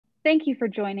Thank you for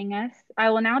joining us.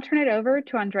 I will now turn it over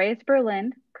to Andreas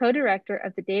Berlind, co-director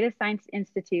of the Data Science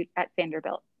Institute at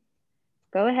Vanderbilt.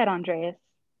 Go ahead, Andreas.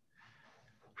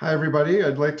 Hi, everybody.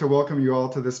 I'd like to welcome you all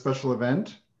to this special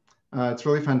event. It's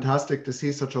really fantastic to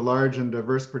see such a large and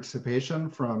diverse participation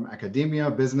from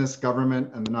academia, business,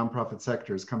 government, and the nonprofit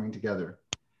sectors coming together.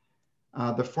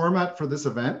 The format for this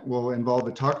event will involve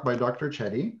a talk by Dr.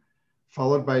 Chetty,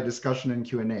 followed by a discussion and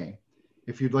Q&A.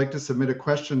 If you'd like to submit a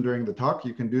question during the talk,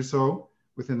 you can do so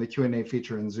within the Q&A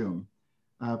feature in Zoom.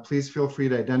 Please feel free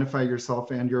to identify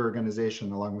yourself and your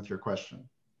organization along with your question.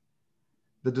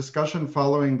 The discussion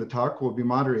following the talk will be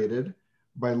moderated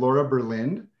by Laura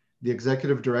Berlind, the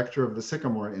Executive Director of the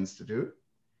Sycamore Institute,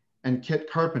 and Kit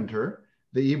Carpenter,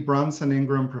 the E. Bronson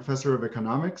Ingram Professor of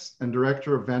Economics and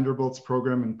Director of Vanderbilt's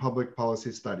Program in Public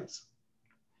Policy Studies.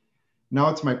 Now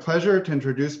it's my pleasure to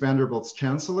introduce Vanderbilt's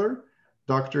Chancellor,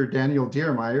 Dr. Daniel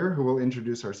Diermeier, who will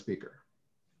introduce our speaker.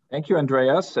 Thank you,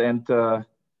 Andreas, and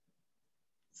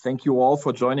thank you all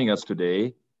for joining us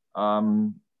today.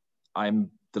 I'm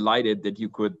delighted that you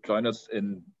could join us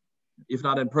if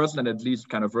not in person, at least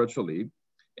kind of virtually.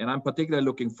 And I'm particularly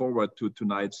looking forward to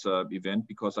tonight's event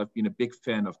because I've been a big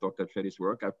fan of Dr. Chetty's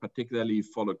work. I've particularly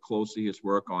followed closely his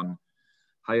work on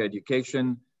higher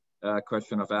education,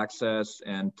 question of access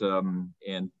and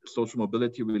social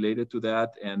mobility related to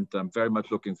that. And I'm very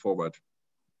much looking forward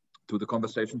to the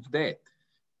conversation today.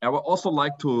 I would also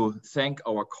like to thank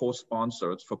our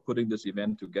co-sponsors for putting this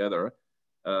event together.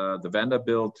 The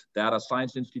Vanderbilt Data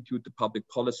Science Institute, the Public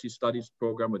Policy Studies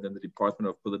program within the Department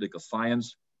of Political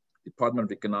Science, Department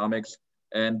of Economics,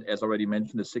 and as already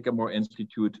mentioned, the Sycamore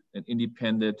Institute, an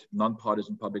independent,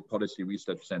 nonpartisan public policy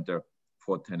research center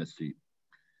for Tennessee.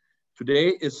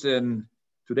 Today's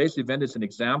event is an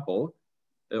example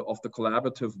of the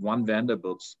collaborative One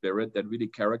Vanderbilt spirit that really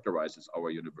characterizes our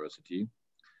university.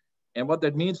 And what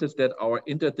that means is that our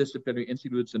interdisciplinary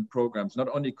institutes and programs not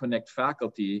only connect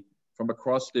faculty from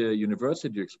across the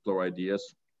university to explore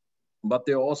ideas, but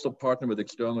they also partner with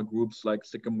external groups like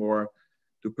Sycamore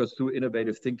to pursue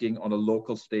innovative thinking on a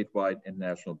local, statewide, and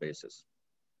national basis.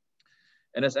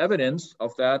 And as evidence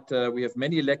of that, we have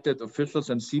many elected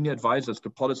officials and senior advisors to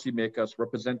policymakers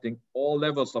representing all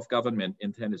levels of government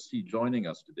in Tennessee joining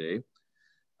us today.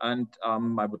 And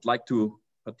I would like to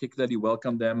particularly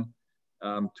welcome them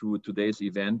to today's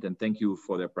event and thank you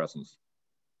for their presence.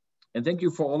 And thank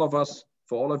you for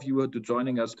all of you to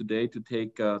joining us today to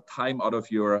take time out of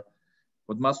your,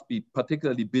 what must be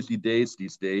particularly busy days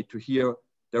these days to hear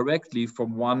directly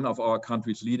from one of our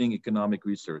country's leading economic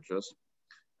researchers.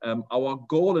 Our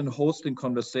goal in hosting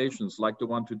conversations like the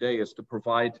one today is to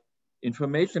provide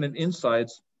information and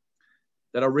insights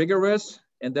that are rigorous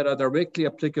and that are directly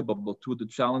applicable to the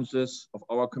challenges of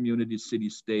our community, city,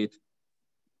 state,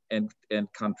 and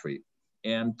country.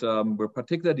 And we're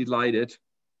particularly delighted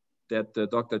that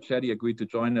Dr. Chetty agreed to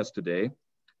join us today.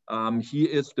 He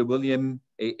is the William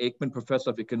A. Aikman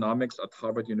Professor of Economics at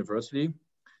Harvard University,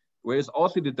 where he's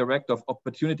also the Director of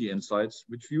Opportunity Insights,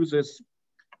 which uses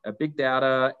big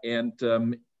data and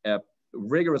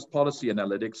rigorous policy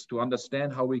analytics to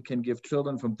understand how we can give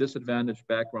children from disadvantaged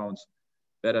backgrounds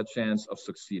better chance of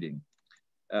succeeding.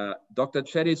 Dr.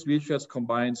 Chetty's research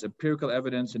combines empirical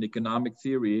evidence and economic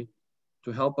theory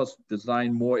to help us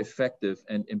design more effective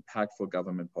and impactful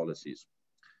government policies.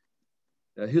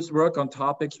 His work on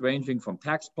topics ranging from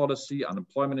tax policy,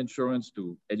 unemployment insurance,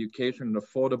 to education and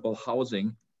affordable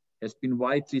housing has been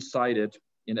widely cited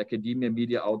in academia,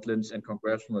 media outlets, and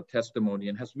congressional testimony,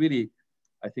 and has really,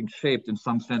 I think, shaped, in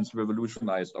some sense,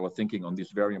 revolutionized our thinking on these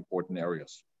very important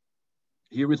areas.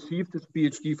 He received his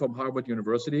PhD from Harvard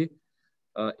University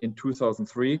in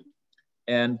 2003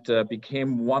 and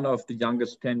became one of the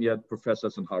youngest tenured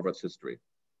professors in Harvard's history.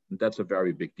 And that's a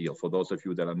very big deal for those of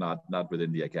you that are not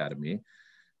within the academy.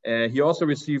 He also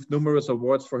received numerous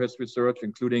awards for his research,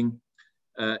 including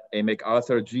a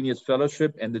MacArthur Genius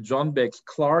Fellowship and the John Beggs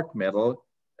Clark Medal,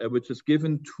 which is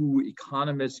given to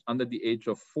economists under the age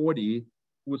of 40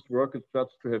 whose work is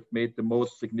judged to have made the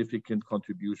most significant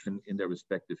contribution in their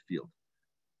respective field.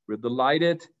 We're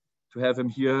delighted to have him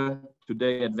here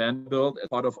today at Vanderbilt as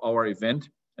part of our event,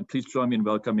 and please join me in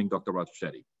welcoming Dr. Raj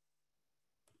Chetty.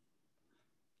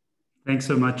 Thanks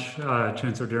so much,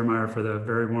 Chancellor Diermeier, for the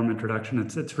very warm introduction.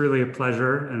 It's really a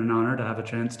pleasure and an honor to have a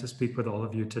chance to speak with all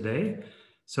of you today.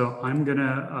 So I'm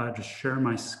gonna just share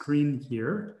my screen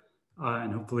here,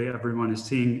 and hopefully everyone is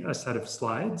seeing a set of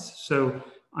slides. So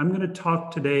I'm gonna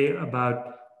talk today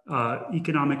about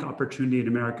economic opportunity in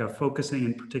America, focusing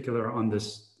in particular on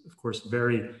this, of course,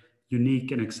 very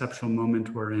unique and exceptional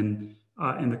moment we're in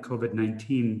the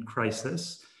COVID-19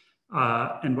 crisis.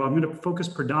 And while I'm going to focus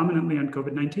predominantly on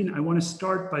COVID-19, I want to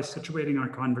start by situating our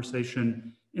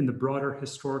conversation in the broader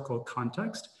historical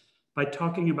context by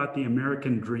talking about the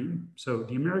American dream. So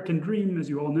the American dream, as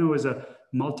you all know, is a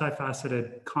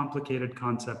multifaceted, complicated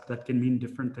concept that can mean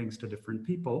different things to different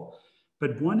people.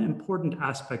 But one important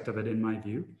aspect of it, in my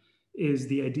view, is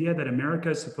the idea that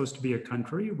America is supposed to be a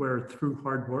country where through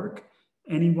hard work,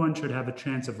 anyone should have a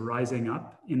chance of rising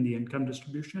up in the income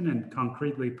distribution and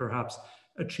concretely perhaps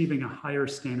achieving a higher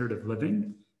standard of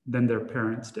living than their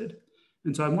parents did.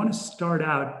 And so I want to start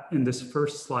out in this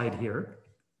first slide here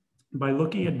by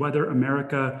looking at whether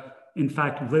America, in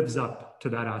fact, lives up to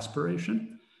that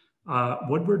aspiration.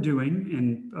 What we're doing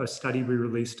in a study we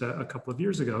released a couple of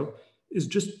years ago is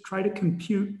just try to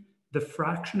compute the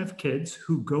fraction of kids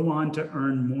who go on to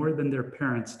earn more than their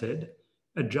parents did,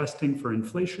 adjusting for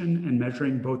inflation and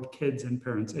measuring both kids' and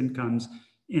parents' incomes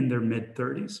in their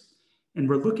mid-30s. And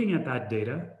we're looking at that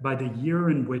data by the year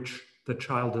in which the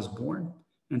child is born.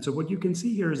 And so what you can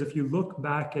see here is if you look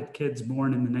back at kids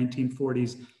born in the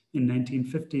 1940s and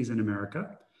 1950s in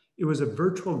America, it was a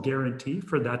virtual guarantee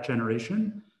for that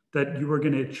generation that you were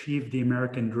going to achieve the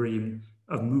American dream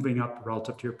of moving up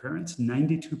relative to your parents.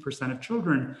 92% of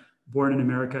children born in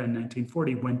America in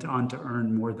 1940 went on to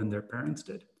earn more than their parents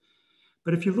did.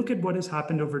 But if you look at what has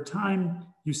happened over time,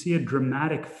 you see a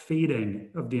dramatic fading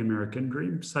of the American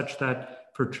dream, such that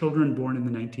for children born in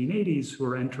the 1980s who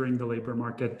are entering the labor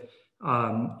market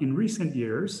in recent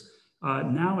years,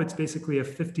 now it's basically a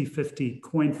 50-50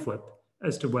 coin flip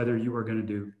as to whether you are going to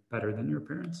do better than your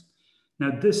parents. Now,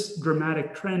 this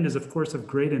dramatic trend is, of course, of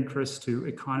great interest to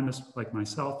economists like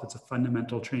myself. It's a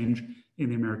fundamental change in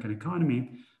the American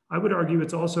economy. I would argue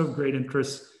it's also of great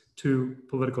interest to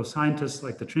political scientists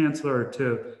like the chancellor,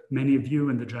 to many of you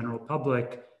in the general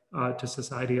public, to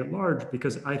society at large,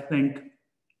 because I think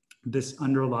this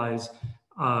underlies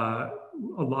a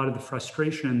lot of the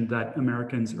frustration that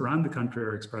Americans around the country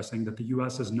are expressing, that the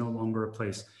US is no longer a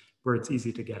place where it's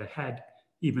easy to get ahead,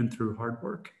 even through hard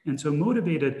work. And so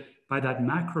motivated by that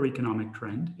macroeconomic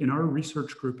trend, in our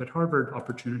research group at Harvard,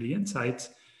 Opportunity Insights,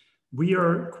 we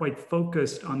are quite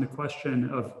focused on the question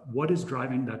of what is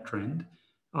driving that trend,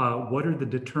 what are the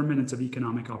determinants of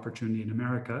economic opportunity in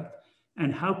America,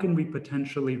 and how can we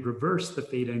potentially reverse the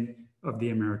fading of the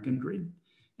American dream?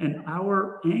 And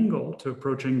our angle to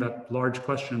approaching that large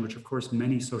question, which of course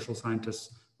many social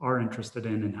scientists are interested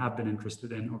in and have been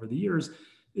interested in over the years,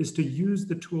 is to use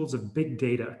the tools of big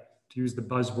data, to use the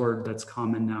buzzword that's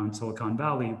common now in Silicon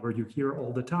Valley, where you hear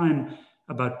all the time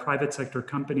about private sector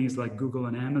companies like Google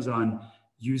and Amazon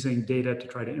using data to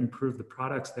try to improve the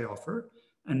products they offer.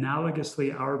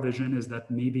 Analogously, our vision is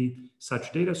that maybe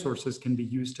such data sources can be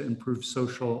used to improve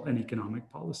social and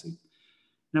economic policy.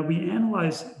 Now, we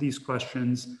analyze these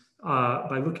questions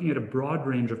by looking at a broad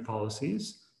range of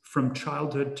policies from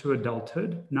childhood to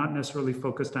adulthood, not necessarily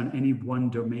focused on any one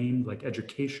domain like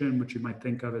education, which you might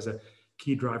think of as a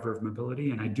key driver of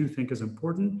mobility, and I do think is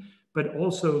important, but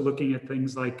also looking at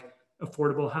things like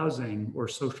affordable housing or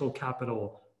social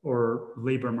capital or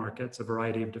labor markets, a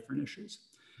variety of different issues.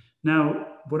 Now,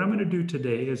 what I'm going to do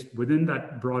today is, within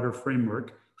that broader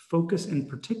framework, focus in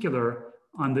particular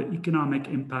on the economic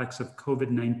impacts of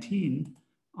COVID-19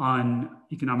 on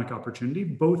economic opportunity,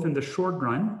 both in the short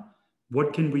run,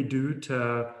 what can we do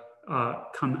to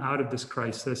come out of this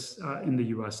crisis in the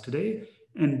US today,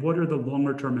 and what are the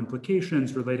longer term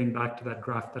implications relating back to that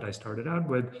graph that I started out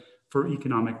with for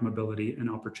economic mobility and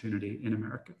opportunity in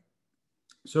America.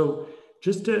 So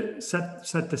just to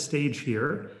set the stage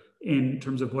here, in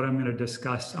terms of what I'm going to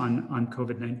discuss on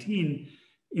COVID-19,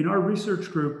 in our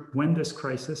research group, when this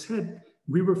crisis hit,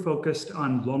 we were focused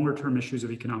on longer term issues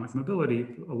of economic mobility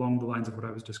along the lines of what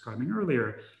I was describing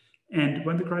earlier. And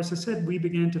when the crisis hit, we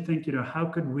began to think, how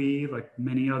could we, like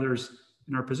many others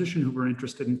in our position who were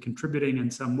interested in contributing in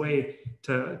some way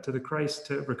to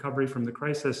recovery from the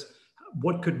crisis,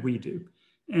 what could we do?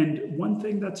 And one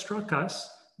thing that struck us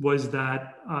was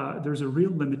that there's a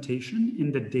real limitation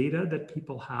in the data that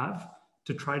people have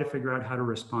to try to figure out how to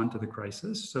respond to the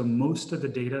crisis. So most of the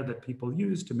data that people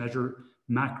use to measure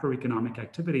macroeconomic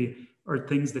activity are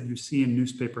things that you see in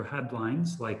newspaper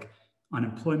headlines like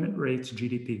unemployment rates,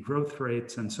 GDP growth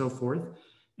rates, and so forth.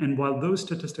 And while those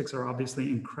statistics are obviously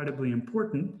incredibly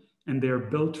important, and they're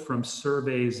built from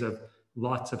surveys of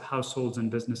lots of households and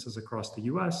businesses across the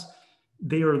US,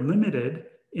 they are limited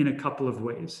in a couple of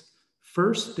ways.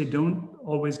 First, they don't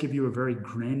always give you a very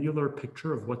granular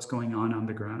picture of what's going on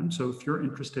the ground. So if you're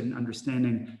interested in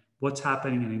understanding what's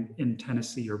happening in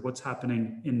Tennessee, or what's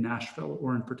happening in Nashville,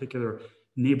 or in particular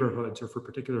neighborhoods, or for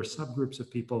particular subgroups of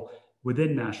people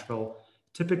within Nashville,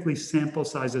 typically sample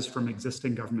sizes from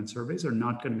existing government surveys are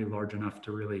not going to be large enough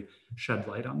to really shed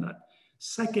light on that.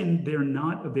 Second, they're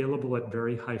not available at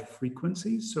very high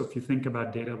frequencies. So if you think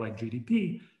about data like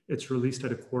GDP, it's released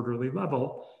at a quarterly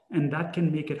level, and that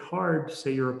can make it hard,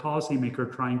 say you're a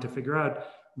policymaker trying to figure out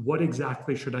what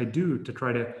exactly should I do to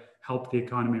try to help the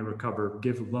economy recover,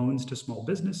 give loans to small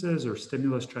businesses or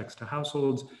stimulus checks to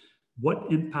households. What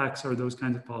impacts are those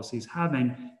kinds of policies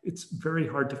having? It's very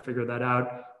hard to figure that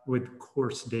out with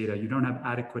coarse data. You don't have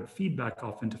adequate feedback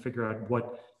often to figure out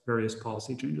what various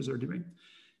policy changes are doing.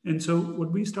 And so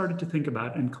what we started to think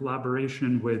about in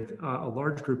collaboration with a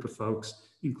large group of folks,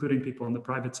 including people in the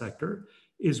private sector,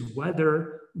 is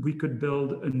whether we could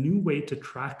build a new way to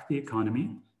track the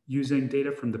economy using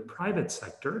data from the private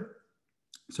sector.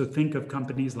 So think of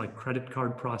companies like credit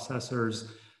card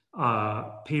processors,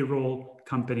 payroll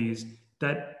companies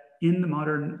that in the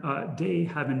modern day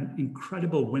have an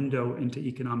incredible window into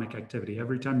economic activity.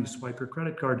 Every time you swipe your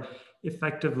credit card,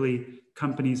 effectively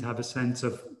companies have a sense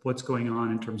of what's going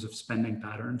on in terms of spending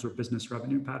patterns or business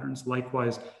revenue patterns.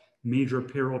 Likewise, major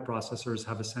payroll processors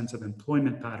have a sense of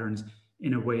employment patterns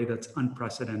in a way that's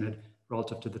unprecedented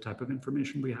relative to the type of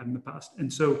information we had in the past.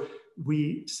 And so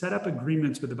we set up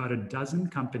agreements with about a dozen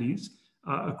companies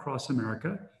across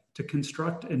America to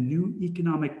construct a new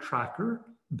economic tracker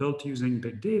built using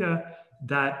big data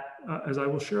that, as I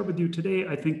will share with you today,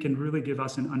 I think can really give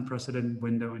us an unprecedented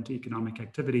window into economic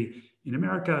activity in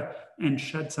America and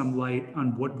shed some light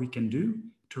on what we can do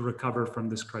to recover from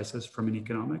this crisis from an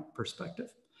economic perspective.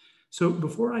 So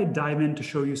before I dive in to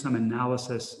show you some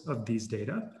analysis of these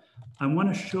data, I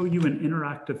want to show you an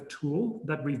interactive tool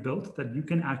that we've built that you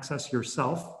can access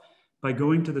yourself by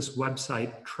going to this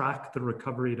website,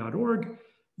 tracktherecovery.org,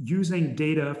 using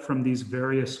data from these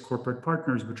various corporate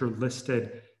partners, which are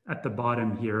listed at the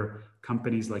bottom here.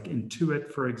 Companies like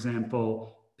Intuit, for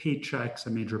example, Paychex, a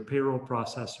major payroll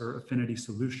processor, Affinity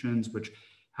Solutions, which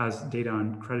has data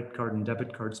on credit card and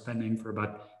debit card spending for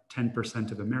about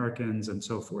 10% of Americans, and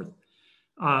so forth.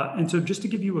 And so just to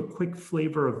give you a quick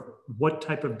flavor of what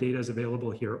type of data is available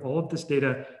here, all of this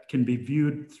data can be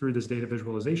viewed through this data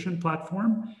visualization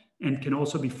platform and can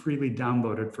also be freely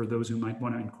downloaded for those who might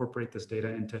want to incorporate this data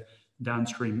into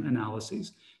downstream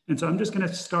analyses. And so I'm just going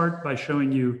to start by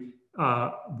showing you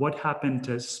what happened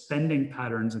to spending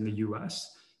patterns in the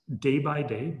US day by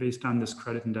day based on this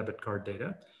credit and debit card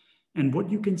data. And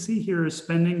what you can see here is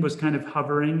spending was kind of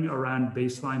hovering around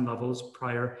baseline levels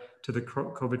prior to the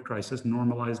COVID crisis,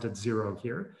 normalized at 0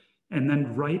 here. And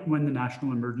then right when the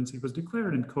national emergency was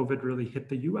declared and COVID really hit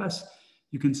the US,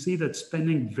 you can see that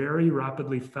spending very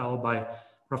rapidly fell by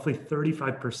roughly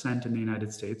 35% in the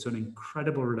United States, so an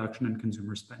incredible reduction in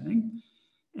consumer spending.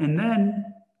 And then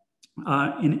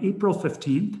in April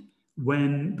 15th,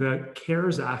 when the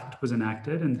CARES Act was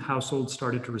enacted and households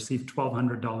started to receive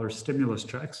 $1,200 stimulus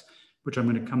checks, which I'm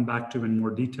going to come back to in more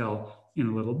detail in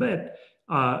a little bit,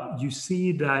 you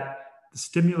see that the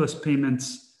stimulus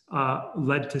payments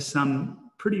led to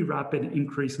some pretty rapid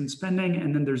increase in spending.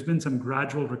 And then there's been some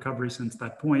gradual recovery since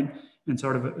that point and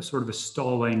sort of a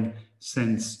stalling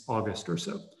since August or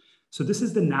so. So this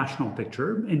is the national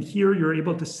picture. And here you're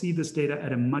able to see this data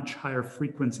at a much higher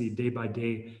frequency day by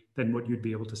day than what you'd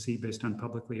be able to see based on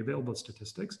publicly available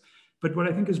statistics. But what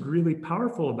I think is really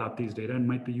powerful about these data and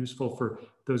might be useful for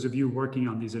those of you working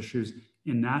on these issues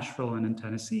in Nashville and in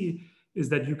Tennessee is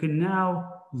that you can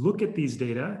now look at these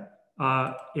data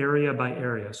area by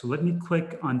area. So let me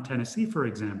click on Tennessee, for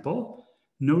example.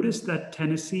 Notice that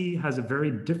Tennessee has a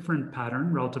very different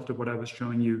pattern relative to what I was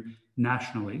showing you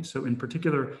nationally. So in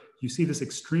particular, you see this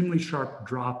extremely sharp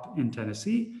drop in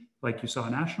Tennessee, like you saw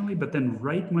nationally, but then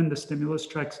right when the stimulus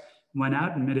checks went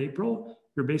out in mid-April,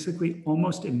 you're basically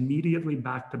almost immediately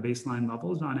back to baseline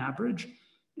levels on average,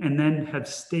 and then have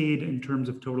stayed in terms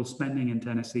of total spending in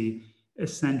Tennessee,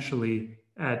 essentially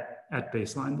at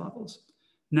baseline levels.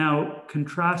 Now,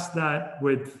 contrast that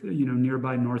with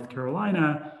nearby North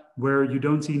Carolina, where you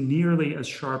don't see nearly as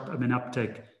sharp of an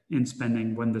uptick in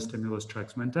spending when the stimulus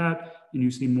checks went out, and you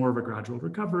see more of a gradual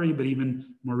recovery, but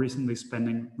even more recently,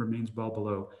 spending remains well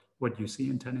below what you see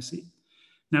in Tennessee.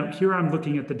 Now, here I'm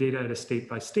looking at the data at a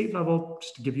state-by-state level,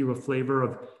 just to give you a flavor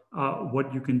of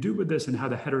what you can do with this and how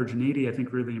the heterogeneity, I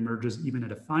think, really emerges even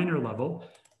at a finer level.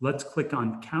 Let's click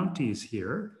on counties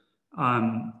here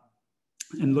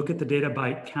and look at the data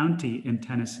by county in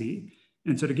Tennessee.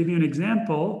 And so to give you an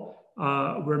example,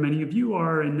 where many of you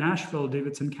are in Nashville,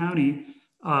 Davidson County,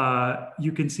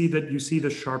 you can see that you see the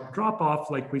sharp drop-off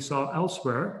like we saw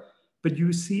elsewhere, but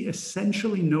you see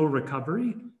essentially no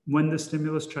recovery when the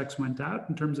stimulus checks went out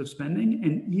in terms of spending.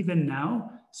 And even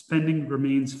now, spending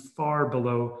remains far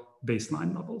below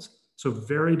baseline levels. So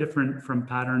very different from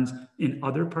patterns in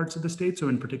other parts of the state. So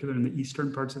in particular, in the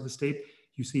eastern parts of the state,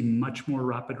 you see much more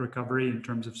rapid recovery in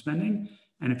terms of spending.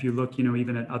 And if you look,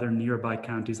 even at other nearby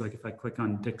counties, like if I click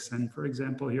on Dixon, for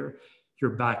example, here, you're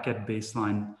back at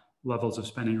baseline levels of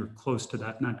spending or close to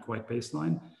that, not quite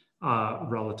baseline,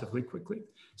 relatively quickly.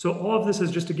 So all of this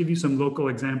is just to give you some local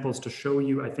examples to show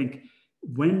you, I think,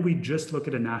 when we just look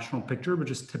at a national picture, which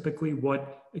is typically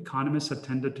what economists have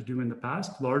tended to do in the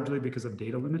past, largely because of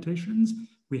data limitations,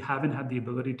 we haven't had the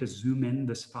ability to zoom in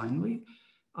this finely.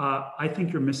 I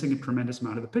think you're missing a tremendous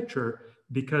amount of the picture,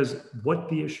 because what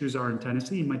the issues are in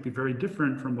Tennessee might be very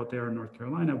different from what they are in North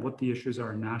Carolina. What the issues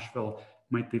are in Nashville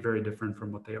might be very different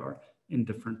from what they are in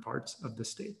different parts of the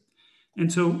state.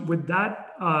 And so with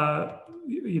that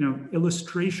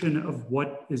illustration of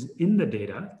what is in the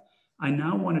data, I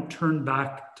now want to turn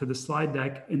back to the slide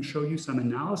deck and show you some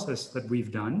analysis that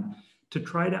we've done to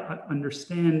try to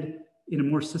understand in a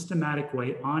more systematic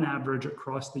way, on average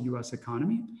across the US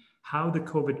economy, how the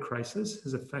COVID crisis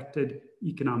has affected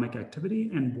economic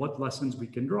activity and what lessons we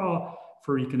can draw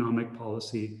for economic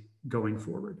policy going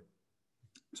forward.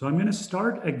 So I'm going to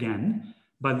start again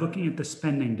by looking at the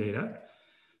spending data,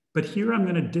 but here I'm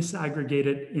going to disaggregate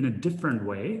it in a different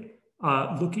way,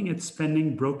 looking at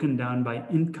spending broken down by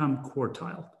income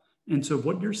quartile. And so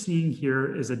what you're seeing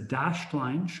here is a dashed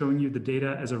line showing you the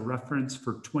data as a reference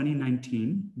for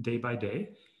 2019, day by day.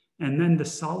 And then the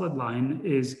solid line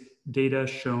is data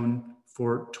shown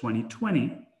for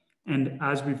 2020. And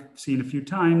as we've seen a few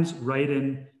times, right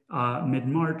in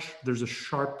mid-March, there's a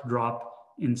sharp drop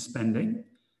in spending,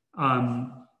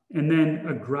 and then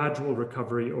a gradual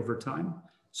recovery over time.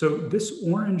 So this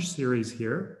orange series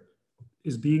here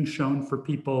is being shown for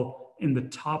people in the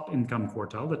top income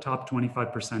quartile, the top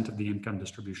 25% of the income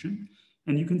distribution.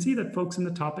 And you can see that folks in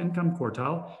the top income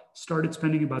quartile started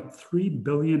spending about $3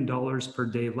 billion per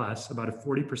day less, about a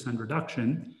 40%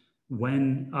 reduction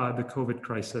when the COVID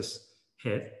crisis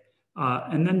hit.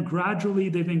 And then gradually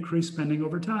they've increased spending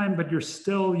over time, but you're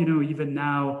still, even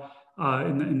now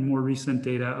in more recent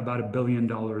data, about $1 billion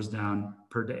down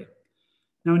per day.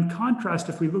 Now, in contrast,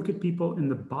 if we look at people in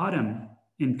the bottom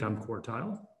income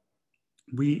quartile,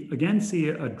 we again see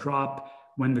a drop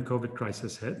when the COVID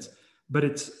crisis hits, but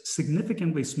it's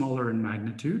significantly smaller in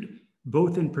magnitude,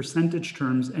 both in percentage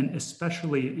terms and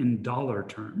especially in dollar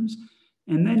terms.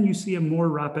 And then you see a more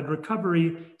rapid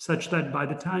recovery such that by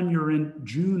the time you're in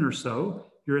June or so,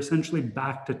 you're essentially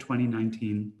back to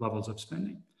 2019 levels of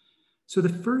spending. So the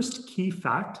first key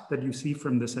fact that you see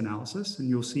from this analysis, and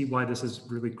you'll see why this is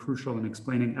really crucial in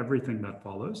explaining everything that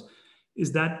follows,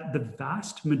 is that the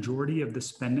vast majority of the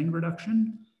spending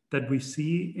reduction that we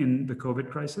see in the COVID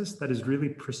crisis that is really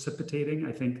precipitating,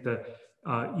 I think, the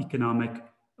economic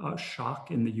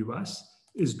shock in the US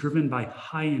is driven by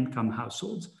high-income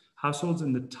households. Households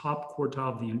in the top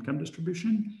quartile of the income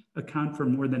distribution account for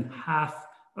more than half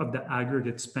of the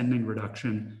aggregate spending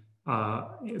reduction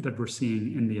that we're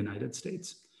seeing in the United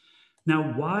States.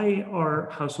 Now, why are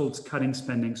households cutting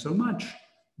spending so much?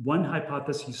 One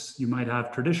hypothesis you might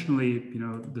have traditionally,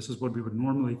 this is what we would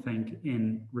normally think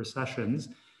in recessions,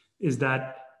 is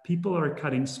that people are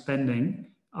cutting spending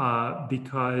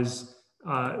because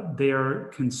they are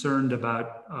concerned about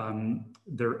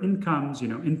their incomes.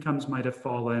 Incomes might have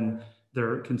fallen.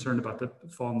 They're concerned about the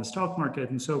fall in the stock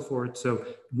market and so forth. So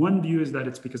one view is that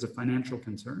it's because of financial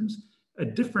concerns. A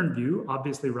different view,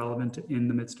 obviously relevant in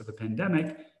the midst of a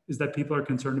pandemic, is that people are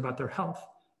concerned about their health.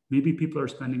 Maybe people are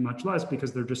spending much less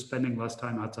because they're just spending less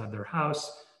time outside their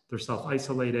house, they're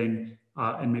self-isolating,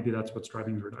 and maybe that's what's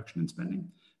driving the reduction in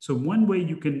spending. So one way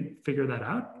you can figure that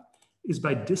out is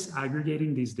by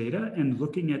disaggregating these data and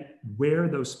looking at where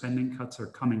those spending cuts are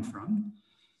coming from.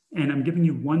 And I'm giving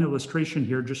you one illustration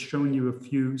here, just showing you a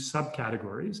few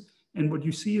subcategories. And what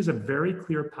you see is a very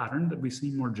clear pattern that we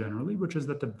see more generally, which is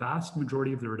that the vast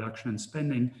majority of the reduction in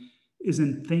spending is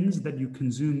in things that you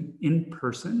consume in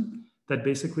person that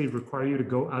basically require you to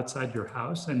go outside your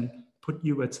house and put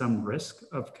you at some risk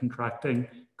of contracting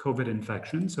COVID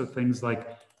infection. So things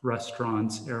like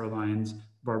restaurants, airlines,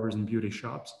 barbers and beauty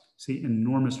shops see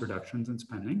enormous reductions in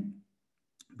spending.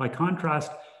 By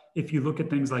contrast, if you look at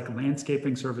things like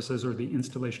landscaping services or the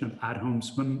installation of at-home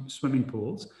swimming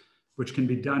pools, which can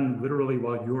be done literally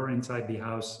while you're inside the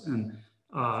house and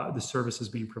the service is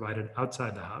being provided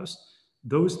outside the house,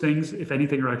 those things, if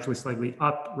anything, are actually slightly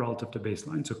up relative to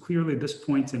baseline. So clearly this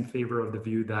points in favor of the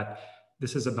view that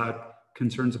this is about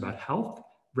concerns about health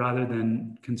rather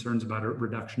than concerns about a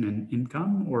reduction in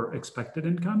income or expected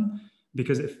income.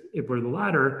 Because if it were the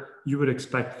latter, you would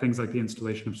expect things like the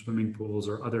installation of swimming pools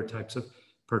or other types of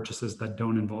purchases that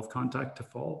don't involve contact to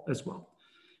fall as well.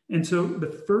 And so the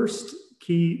first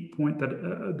key point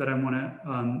that I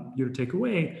want you to take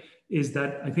away is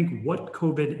that I think what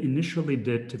COVID initially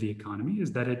did to the economy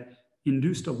is that it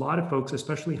induced a lot of folks,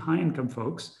 especially high-income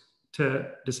folks, to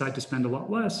decide to spend a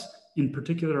lot less, in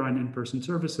particular on in-person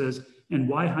services. And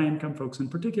why high-income folks in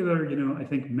particular? I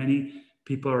think many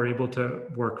people are able to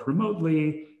work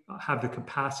remotely, have the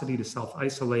capacity to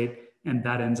self-isolate, and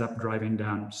that ends up driving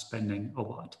down spending a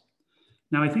lot.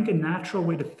 Now, I think a natural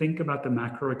way to think about the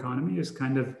macroeconomy is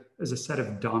kind of as a set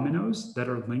of dominoes that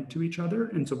are linked to each other.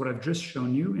 And so what I've just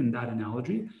shown you in that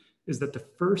analogy is that the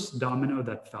first domino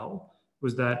that fell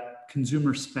was that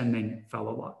consumer spending fell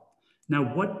a lot. Now,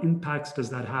 what impacts does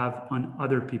that have on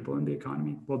other people in the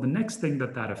economy? Well, the next thing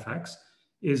that affects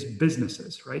is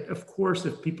businesses, right? Of course,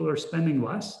 if people are spending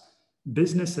less,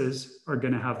 businesses are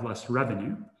going to have less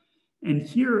revenue. And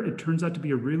here it turns out to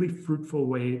be a really fruitful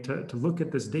way to look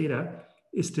at this data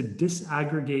is to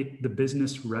disaggregate the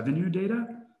business revenue data,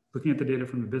 looking at the data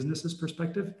from a business's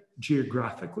perspective,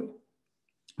 geographically.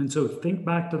 And so think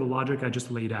back to the logic I just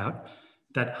laid out,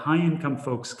 that high-income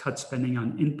folks cut spending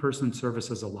on in-person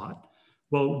services a lot.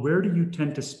 Well, where do you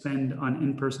tend to spend on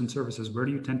in-person services? Where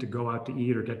do you tend to go out to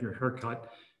eat or get your haircut?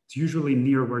 It's usually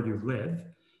near where you live.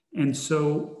 And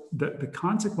so the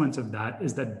consequence of that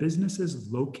is that businesses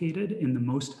located in the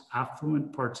most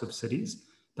affluent parts of cities,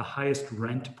 the highest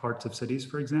rent parts of cities,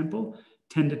 for example,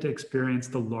 tended to experience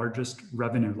the largest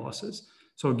revenue losses.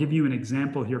 So I'll give you an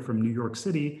example here from New York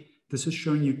City. This is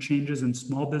showing you changes in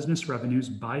small business revenues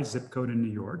by zip code in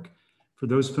New York. For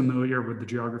those familiar with the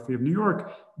geography of New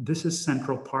York, this is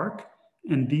Central Park.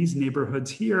 And these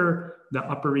neighborhoods here, the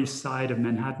Upper East Side of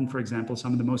Manhattan, for example,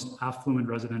 some of the most affluent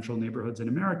residential neighborhoods in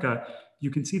America,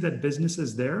 you can see that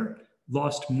businesses there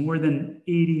lost more than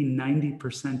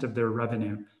 80–90% of their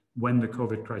revenue when the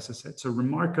COVID crisis hit. So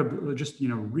remarkable, just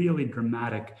really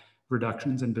dramatic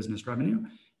reductions in business revenue.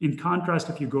 In contrast,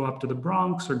 if you go up to the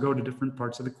Bronx or go to different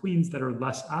parts of the Queens that are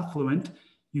less affluent,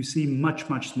 you see much,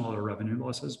 much smaller revenue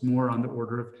losses, more on the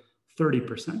order of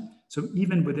 30%. So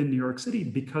even within New York City,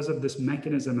 because of this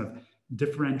mechanism of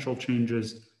differential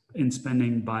changes in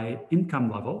spending by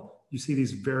income level, you see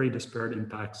these very disparate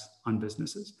impacts on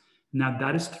businesses. Now,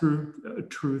 that is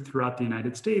true throughout the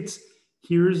United States.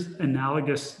 Here's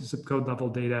analogous zip code level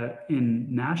data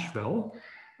in Nashville.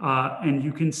 And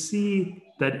you can see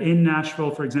that in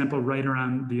Nashville, for example, right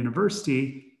around the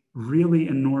university, really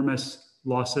enormous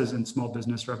losses in small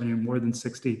business revenue, more than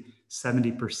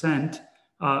 60–70%.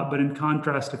 But in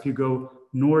contrast, if you go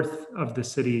north of the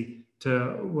city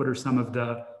to what are some of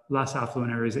the less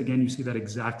affluent areas, again, you see that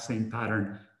exact same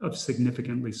pattern of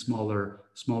significantly smaller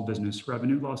small business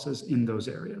revenue losses in those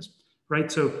areas,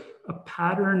 right? So a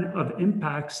pattern of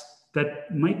impacts that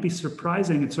might be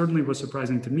surprising. It certainly was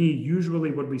surprising to me.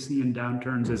 Usually what we see in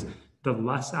downturns is the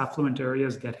less affluent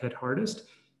areas get hit hardest.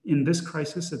 In this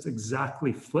crisis, it's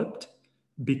exactly flipped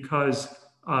because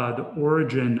the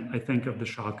origin, I think, of the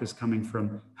shock is coming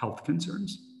from health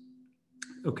concerns.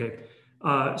 Okay,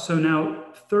 so now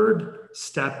third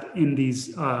step in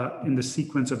in the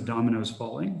sequence of dominoes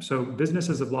falling. So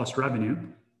businesses have lost revenue.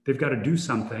 They've got to do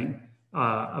something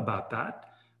about that.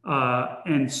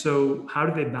 And so how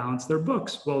do they balance their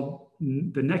books? Well,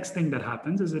 the next thing that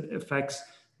happens is it affects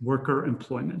worker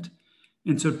employment.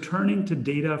 And so turning to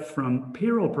data from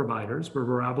payroll providers, where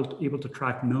we're able to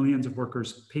track millions of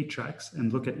workers' paychecks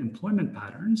and look at employment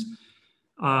patterns,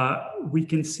 we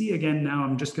can see again, now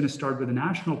I'm just going to start with a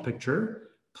national picture,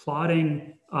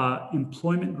 plotting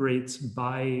employment rates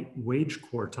by wage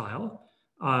quartile.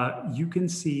 You can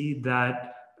see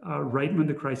that right when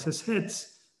the crisis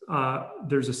hits,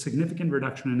 there's a significant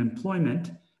reduction in employment,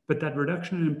 but that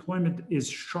reduction in employment is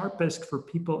sharpest for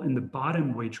people in the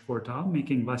bottom wage quartile,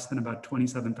 making less than about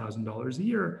 $27,000 a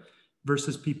year,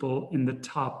 versus people in the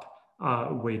top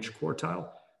wage quartile.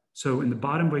 So in the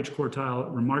bottom wage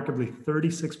quartile, remarkably,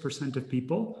 36% of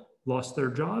people lost their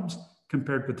jobs,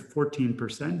 compared with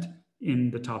 14% in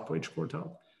the top wage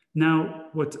quartile. Now,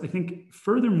 what's I think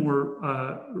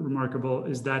furthermore remarkable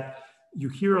is that you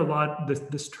hear a lot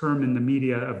this term in the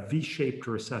media of V-shaped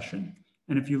recession.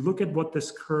 And if you look at what this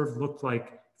curve looked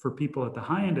like for people at the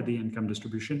high end of the income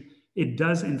distribution, it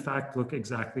does in fact look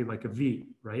exactly like a V,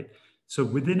 right? So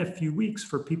within a few weeks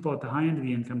for people at the high end of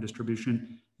the income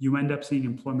distribution, you end up seeing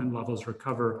employment levels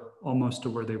recover almost to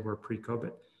where they were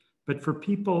pre-COVID. But for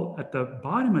people at the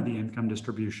bottom of the income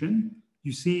distribution,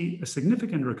 you see a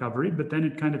significant recovery, but then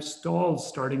it kind of stalls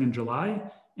starting in July,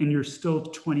 and you're still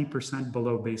 20%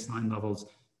 below baseline levels,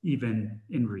 even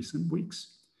in recent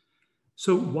weeks.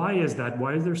 So why is that?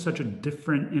 Why is there such a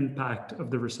different impact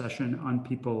of the recession on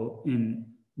people in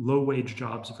low-wage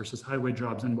jobs versus high-wage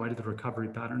jobs, and why do the recovery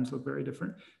patterns look very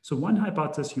different? So one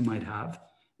hypothesis you might have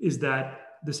is that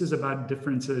this is about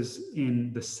differences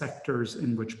in the sectors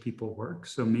in which people work.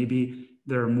 So maybe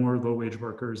there are more low-wage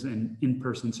workers in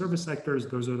in-person service sectors.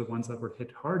 Those are the ones that were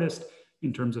hit hardest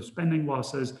in terms of spending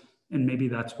losses. And maybe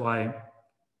that's why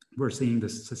we're seeing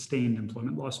this sustained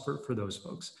employment loss for those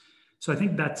folks. So I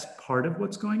think that's part of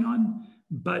what's going on.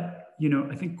 But, you know,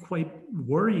 I think quite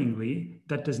worryingly,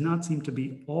 that does not seem to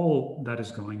be all that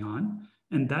is going on.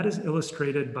 And that is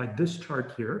illustrated by this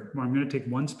chart here, where I'm going to take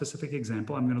one specific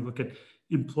example. I'm going to look at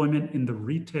employment in the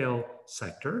retail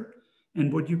sector.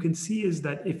 And what you can see is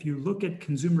that if you look at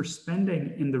consumer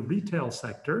spending in the retail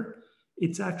sector,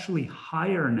 it's actually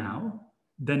higher now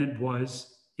than it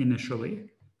was initially.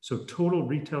 So total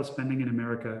retail spending in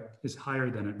America is higher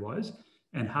than it was.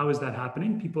 And how is that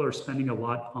happening? People are spending a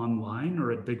lot online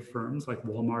or at big firms like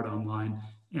Walmart online,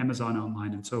 Amazon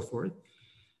online, and so forth.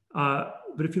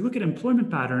 But if you look at employment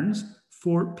patterns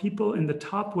for people in the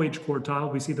top wage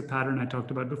quartile, we see the pattern I talked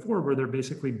about before, where they're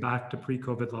basically back to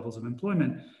pre-COVID levels of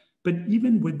employment. But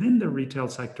even within the retail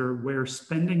sector, where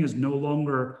spending is no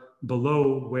longer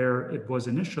below where it was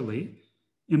initially,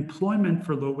 employment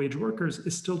for low-wage workers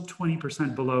is still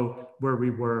 20% below where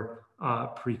we were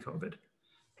pre-COVID.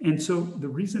 And so the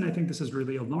reason I think this is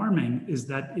really alarming is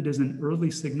that it is an early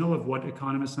signal of what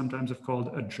economists sometimes have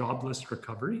called a jobless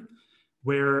recovery,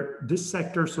 where this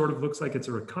sector sort of looks like it's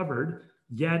recovered,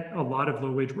 yet a lot of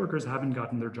low-wage workers haven't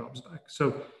gotten their jobs back.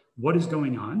 So what is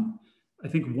going on? I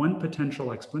think one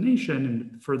potential explanation,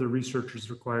 and further research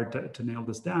is required to nail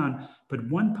this down, but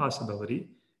one possibility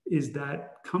is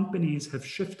that companies have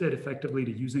shifted effectively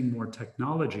to using more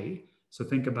technology. So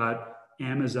think about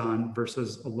Amazon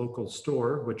versus a local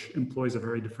store, which employs a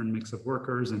very different mix of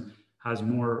workers and has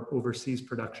more overseas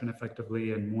production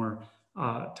effectively and more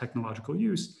technological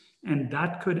use. And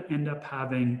that could end up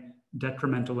having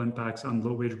detrimental impacts on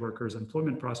low-wage workers'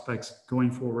 employment prospects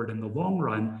going forward in the long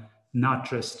run, not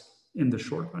just in the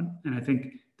short run. And I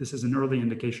think this is an early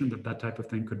indication that that type of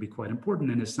thing could be quite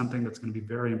important and is something that's going to be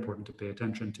very important to pay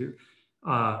attention to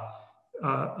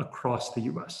across the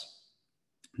US.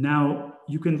 Now,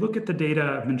 you can look at the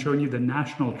data. I've been showing you the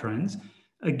national trends.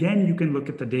 Again, you can look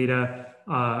at the data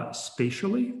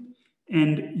spatially,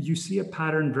 and you see a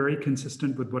pattern very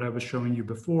consistent with what I was showing you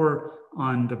before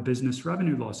on the business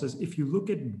revenue losses. If you look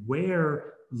at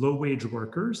where low-wage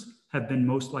workers have been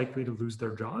most likely to lose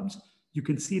their jobs, you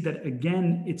can see that,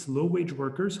 again, it's low-wage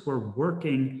workers who are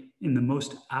working in the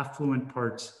most affluent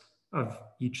parts of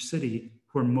each city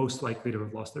who are most likely to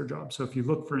have lost their jobs. So if you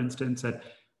look, for instance, at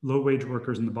low-wage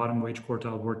workers in the bottom wage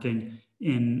quartile working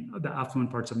in the affluent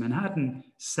parts of Manhattan,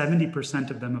 70%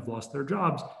 of them have lost their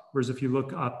jobs. Whereas if you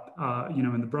look up,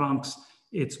 in the Bronx,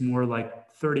 it's more like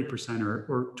 30%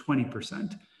 or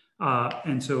 20%.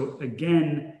 And so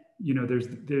again, there's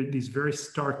these very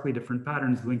starkly different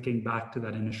patterns linking back to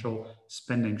that initial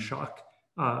spending shock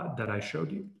that I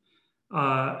showed you.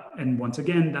 And once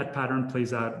again, that pattern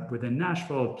plays out within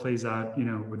Nashville, it plays out,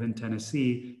 within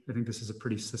Tennessee. I think this is a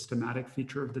pretty systematic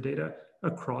feature of the data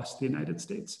across the United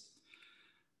States.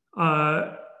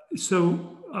 What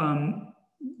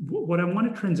I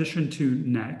want to transition to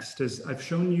next is I've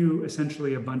shown you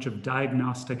essentially a bunch of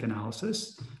diagnostic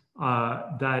analysis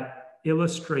that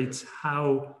illustrates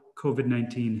how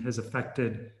COVID-19 has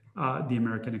affected the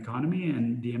American economy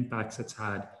and the impacts it's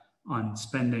had on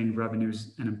spending,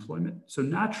 revenues, and employment. So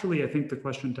naturally, I think the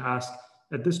question to ask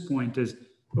at this point is,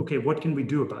 okay, what can we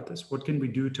do about this? What can we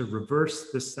do to reverse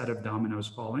this set of dominoes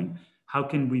falling? How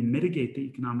can we mitigate the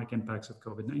economic impacts of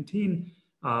COVID-19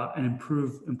 and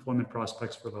improve employment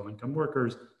prospects for low-income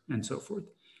workers and so forth?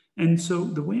 And so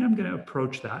the way I'm going to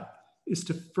approach that is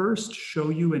to first show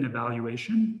you an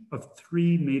evaluation of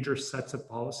three major sets of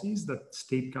policies that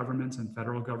state governments and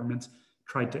federal governments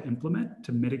tried to implement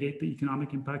to mitigate the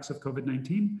economic impacts of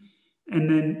COVID-19, and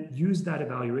then use that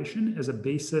evaluation as a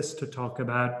basis to talk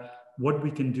about what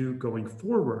we can do going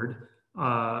forward,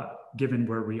 given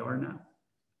where we are now.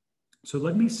 So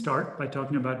let me start by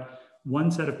talking about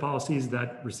one set of policies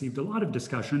that received a lot of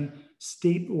discussion: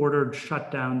 state-ordered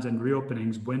shutdowns and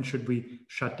reopenings. When should we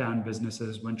shut down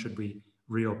businesses? When should we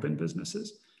reopen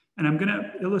businesses? And I'm going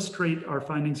to illustrate our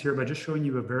findings here by just showing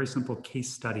you a very simple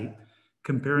case study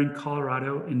comparing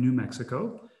Colorado and New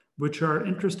Mexico, which are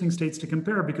interesting states to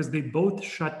compare because they both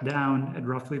shut down at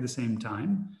roughly the same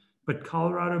time. But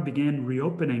Colorado began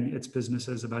reopening its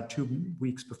businesses about 2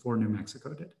 weeks before New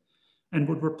Mexico did. And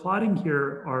what we're plotting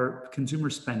here are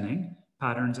consumer spending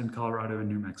patterns in Colorado and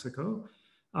New Mexico.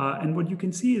 And what you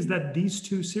can see is that these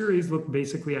two series look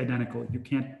basically identical. You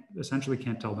essentially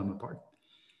can't tell them apart.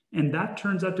 And that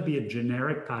turns out to be a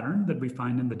generic pattern that we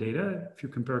find in the data. If you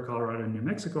compare Colorado and New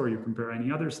Mexico, or you compare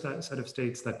any other set of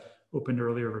states that opened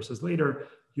earlier versus later,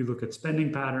 you look at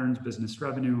spending patterns, business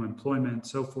revenue, employment,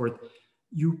 so forth,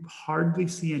 you hardly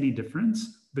see any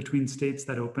difference between states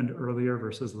that opened earlier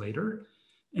versus later.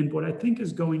 And what I think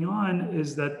is going on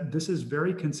is that this is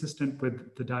very consistent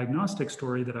with the diagnostic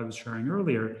story that I was sharing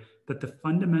earlier, that the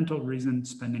fundamental reason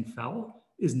spending fell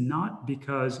is not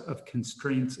because of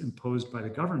constraints imposed by the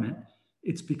government.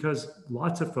 It's because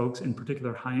lots of folks, in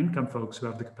particular high-income folks who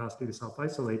have the capacity to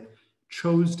self-isolate,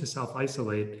 chose to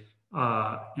self-isolate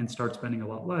and start spending a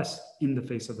lot less in the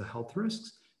face of the health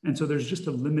risks. And so there's just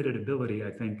a limited ability,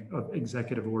 I think, of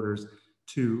executive orders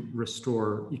to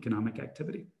restore economic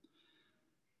activity.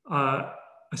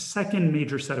 A second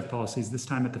major set of policies, this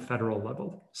time at the federal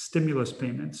level, stimulus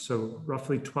payments. So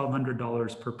roughly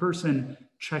 $1,200 per person,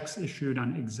 checks issued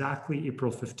on exactly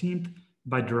April 15th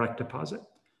by direct deposit.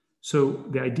 So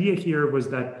the idea here was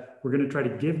that we're going to try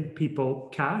to give people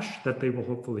cash that they will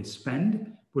hopefully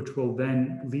spend, which will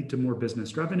then lead to more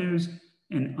business revenues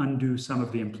and undo some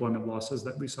of the employment losses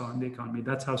that we saw in the economy.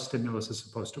 That's how stimulus is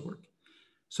supposed to work.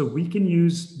 So we can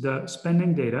use the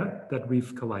spending data that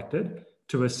we've collected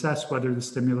to assess whether the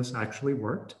stimulus actually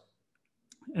worked.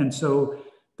 And so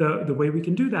the way we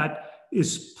can do that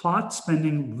is plot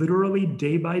spending literally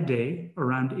day by day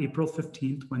around April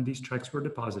 15th when these checks were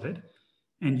deposited.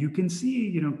 And you can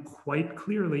see, quite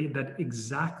clearly that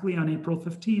exactly on April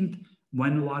 15th,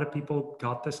 when a lot of people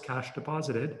got this cash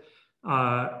deposited,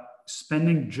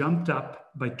 spending jumped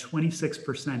up by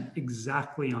 26%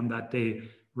 exactly on that day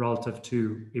relative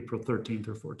to April 13th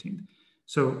or 14th.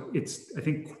 So it's, I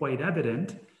think, quite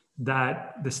evident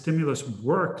that the stimulus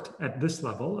worked at this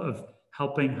level of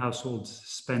helping households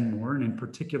spend more, and in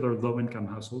particular, low-income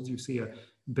households. You see a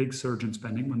big surge in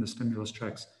spending when the stimulus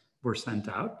checks were sent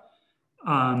out.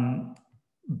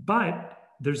 But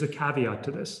there's a caveat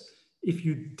to this. If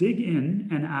you dig in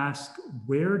and ask,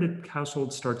 where did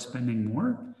households start spending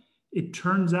more? It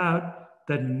turns out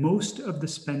that most of the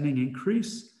spending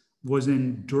increase was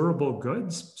in durable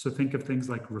goods. So think of things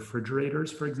like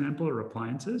refrigerators, for example, or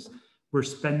appliances, where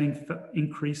spending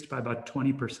increased by about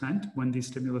 20% when these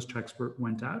stimulus checks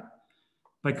went out.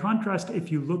 By contrast,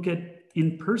 if you look at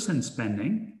in-person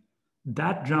spending,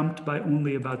 that jumped by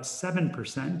only about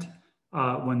 7%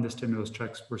 when the stimulus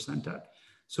checks were sent out.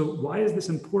 So why is this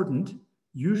important?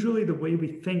 Usually the way we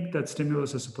think that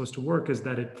stimulus is supposed to work is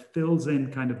that it fills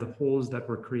in kind of the holes that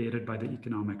were created by the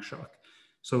economic shock.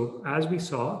 So as we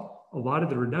saw, a lot of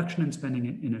the reduction in spending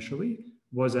initially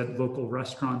was at local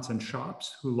restaurants and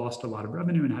shops who lost a lot of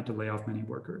revenue and had to lay off many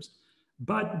workers.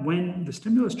 But when the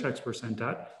stimulus checks were sent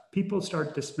out, people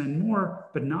started to spend more,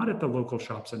 but not at the local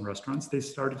shops and restaurants. They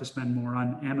started to spend more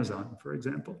on Amazon, for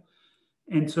example.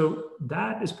 And so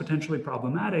that is potentially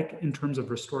problematic in terms of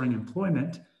restoring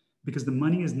employment, because the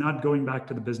money is not going back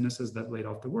to the businesses that laid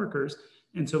off the workers.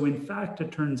 And so in fact,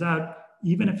 it turns out,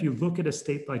 even if you look at a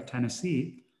state like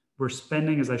Tennessee, where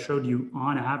spending, as I showed you,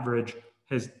 on average,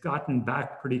 has gotten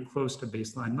back pretty close to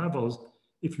baseline levels,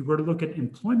 if you were to look at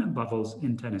employment levels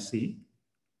in Tennessee,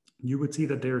 you would see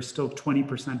that they are still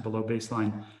 20% below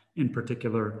baseline, in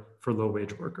particular for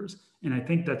low-wage workers. And I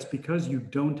think that's because you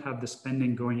don't have the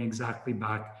spending going exactly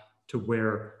back to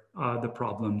where the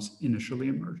problems initially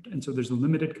emerged. And so there's a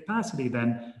limited capacity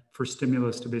then for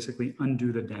stimulus to basically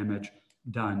undo the damage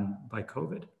done by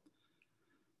COVID.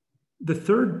 The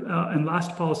third and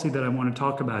last policy that I want to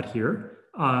talk about here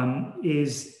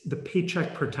is the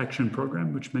Paycheck Protection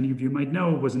Program, which many of you might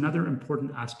know was another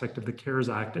important aspect of the CARES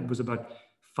Act. It was about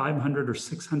 $500 or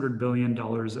 $600 billion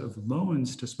of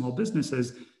loans to small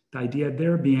businesses. The idea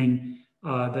there being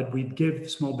that we'd give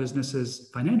small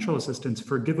businesses financial assistance,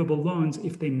 forgivable loans,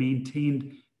 if they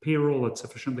maintained payroll at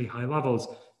sufficiently high levels,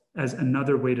 as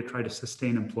another way to try to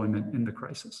sustain employment in the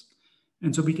crisis.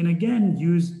 And so we can again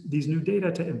use these new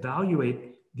data to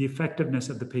evaluate the effectiveness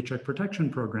of the Paycheck Protection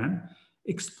Program,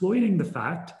 exploiting the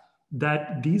fact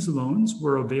that these loans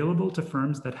were available to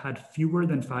firms that had fewer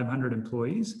than 500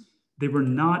 employees. They were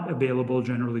not available,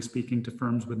 generally speaking, to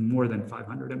firms with more than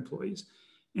 500 employees.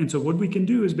 And so what we can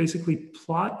do is basically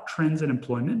plot trends in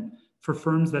employment for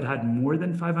firms that had more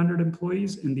than 500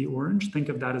 employees in the orange. Think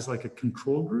of that as like a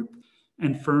control group.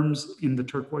 And firms in the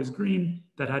turquoise green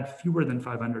that had fewer than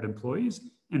 500 employees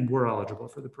and were eligible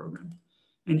for the program.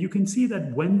 And you can see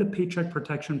that when the Paycheck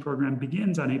Protection Program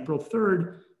begins on April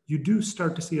 3rd, you do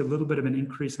start to see a little bit of an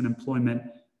increase in employment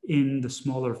in the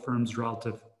smaller firms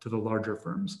relative to the larger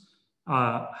firms.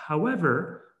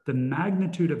 However, the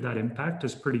magnitude of that impact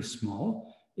is pretty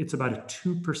small. it's about a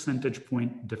 2 percentage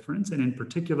point difference. And in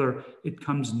particular, it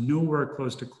comes nowhere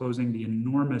close to closing the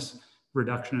enormous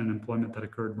reduction in employment that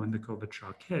occurred when the COVID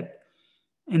shock hit.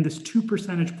 And this 2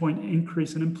 percentage point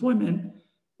increase in employment,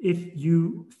 if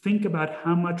you think about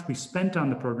how much we spent on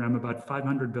the program, about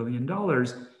 $500 billion,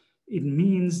 it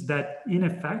means that in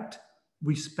effect,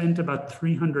 we spent about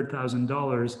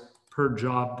 $300,000 per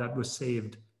job that was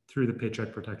saved through the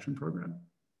Paycheck Protection Program.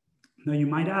 Now you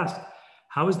might ask,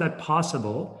 how is that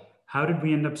possible? How did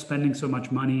we end up spending so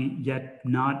much money yet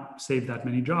not save that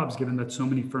many jobs, given that so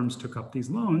many firms took up these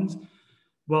loans?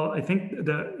 Well, I think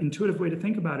the intuitive way to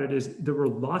think about it is there were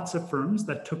lots of firms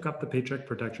that took up the Paycheck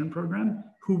Protection Program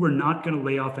who were not going to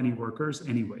lay off any workers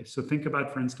anyway. So think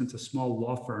about, for instance, a small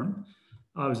law firm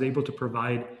was able to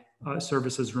provide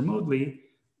services remotely,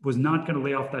 was not going to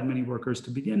lay off that many workers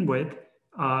to begin with,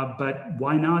 but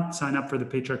why not sign up for the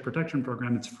Paycheck Protection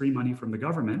Program? It's free money from the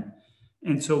government.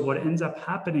 And so what ends up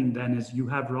happening then is you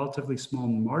have relatively small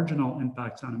marginal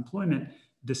impacts on employment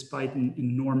despite an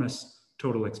enormous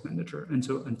total expenditure. And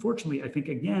so unfortunately, I think,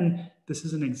 again, this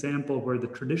is an example where the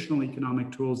traditional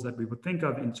economic tools that we would think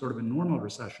of in sort of a normal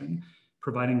recession,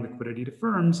 providing liquidity to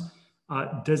firms,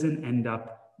 doesn't end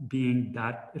up being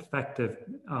that effective,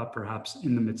 perhaps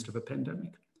in the midst of a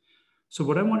pandemic. So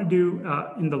what I want to do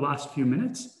in the last few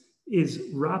minutes is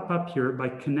wrap up here by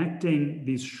connecting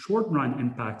these short-run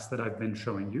impacts that I've been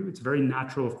showing you. It's very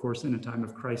natural, of course, in a time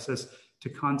of crisis to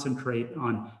concentrate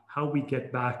on how we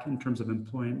get back in terms of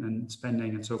employment and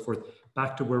spending and so forth,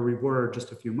 back to where we were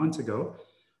just a few months ago.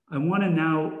 I want to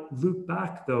now loop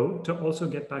back, though, to also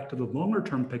get back to the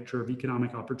longer-term picture of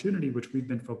economic opportunity, which we've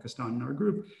been focused on in our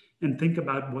group, and think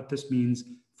about what this means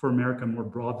for America more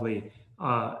broadly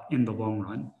in the long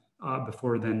run,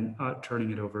 before then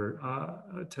turning it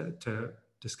over to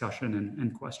discussion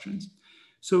and questions.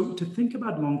 So to think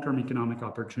about long-term economic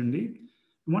opportunity,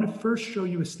 I want to first show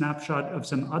you a snapshot of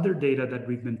some other data that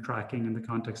we've been tracking in the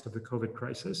context of the COVID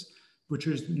crisis, which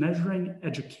is measuring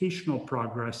educational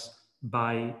progress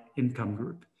by income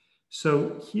group.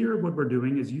 So here what we're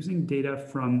doing is using data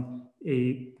from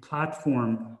a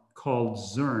platform called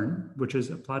Zearn, which is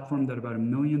a platform that about 1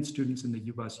 million students in the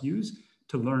US use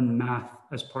to learn math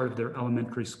as part of their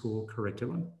elementary school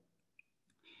curriculum.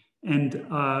 And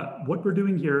what we're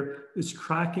doing here is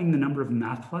tracking the number of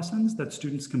math lessons that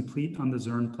students complete on the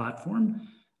Zearn platform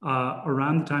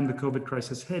around the time the COVID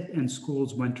crisis hit and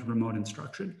schools went to remote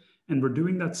instruction. And we're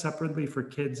doing that separately for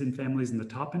kids and families in the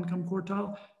top income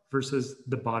quartile versus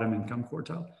the bottom income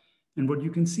quartile. And what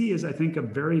you can see is, I think, a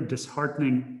very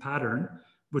disheartening pattern,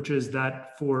 which is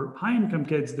that for high income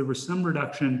kids, there was some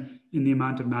reduction in the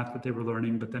amount of math that they were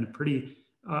learning, but then a pretty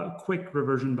quick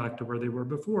reversion back to where they were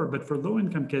before. But for low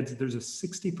income kids, there's a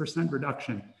 60%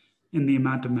 reduction in the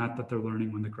amount of math that they're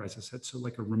learning when the crisis hit. So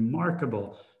like a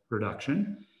remarkable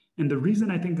reduction. And the reason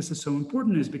I think this is so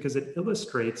important is because it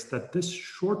illustrates that this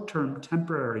short-term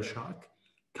temporary shock,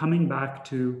 coming back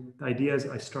to the ideas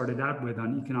I started out with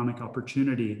on economic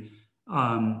opportunity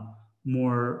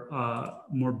more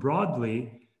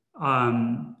broadly,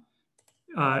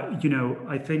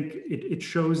 I think it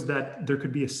shows that there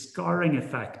could be a scarring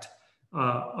effect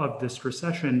of this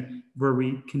recession where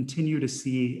we continue to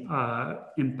see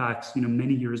impacts,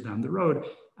 many years down the road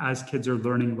as kids are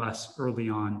learning less early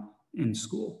on in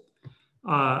school.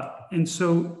 And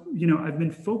so, I've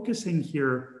been focusing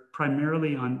here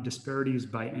primarily on disparities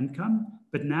by income,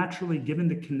 but naturally, given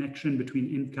the connection between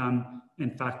income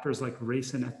and factors like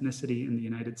race and ethnicity in the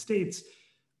United States,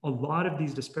 a lot of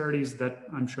these disparities that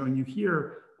I'm showing you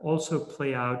here also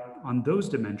play out on those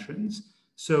dimensions.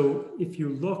 So if you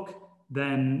look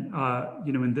then,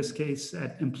 in this case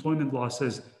at employment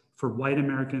losses for white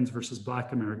Americans versus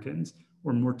Black Americans,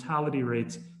 or mortality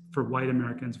rates for white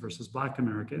Americans versus Black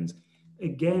Americans,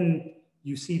 again,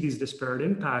 you see these disparate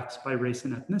impacts by race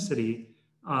and ethnicity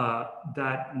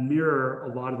that mirror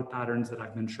a lot of the patterns that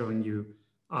I've been showing you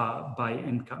by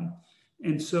income.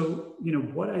 And so,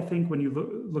 what I think when you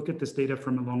look at this data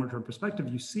from a longer term perspective,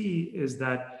 you see is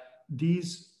that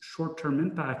these short-term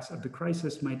impacts of the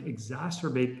crisis might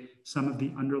exacerbate some of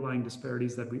the underlying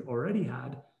disparities that we already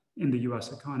had in the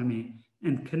US economy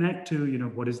and connect to,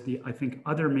 what is the, I think,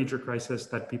 other major crisis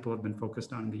that people have been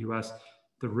focused on in the US,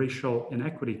 the racial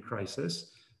inequity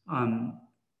crisis.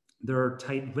 There are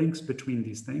tight links between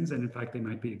these things, and in fact, they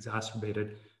might be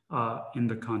exacerbated in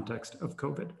the context of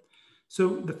COVID. So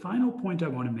the final point I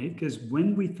want to make is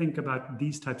when we think about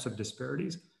these types of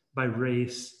disparities by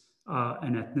race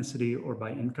and ethnicity or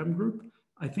by income group,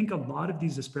 I think a lot of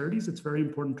these disparities, it's very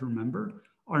important to remember,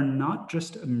 are not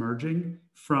just emerging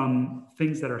from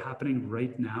things that are happening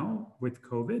right now with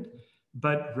COVID,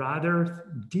 but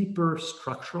rather deeper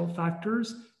structural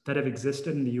factors that have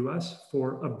existed in the US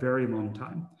for a very long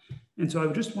time. And so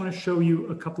I just want to show you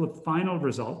a couple of final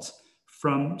results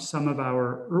from some of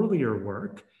our earlier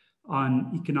work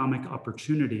on economic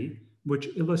opportunity, which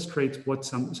illustrates what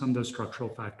some of those structural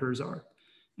factors are.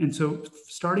 And so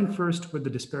starting first with the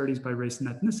disparities by race and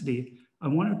ethnicity, I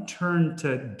want to turn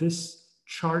to this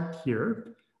chart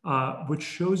here, which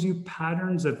shows you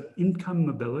patterns of income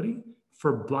mobility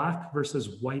for Black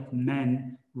versus white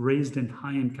men raised in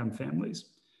high-income families.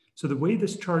 So the way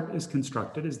this chart is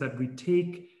constructed is that we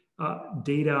take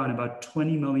data on about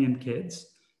 20 million kids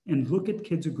and look at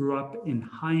kids who grew up in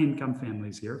high-income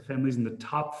families here, families in the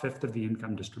top fifth of the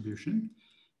income distribution.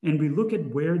 And we look at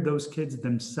where those kids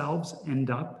themselves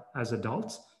end up as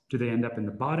adults. Do they end up in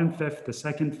the bottom fifth, the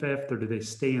second fifth, or do they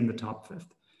stay in the top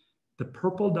fifth? The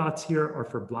purple dots here are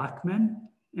for Black men,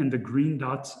 and the green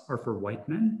dots are for white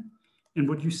men. And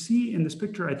what you see in this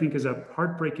picture, I think, is a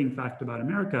heartbreaking fact about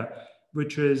America,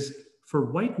 which is for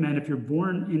white men, if you're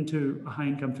born into a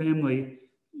high-income family,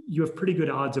 you have pretty good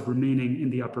odds of remaining in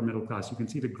the upper middle class. You can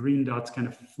see the green dots kind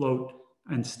of float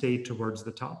and stay towards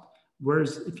the top.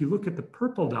 Whereas if you look at the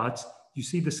purple dots, you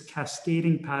see this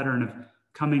cascading pattern of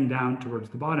coming down towards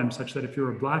the bottom, such that if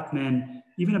you're a Black man,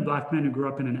 even a Black man who grew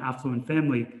up in an affluent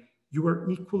family, you are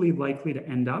equally likely to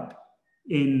end up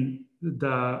in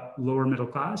the lower middle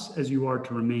class as you are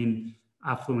to remain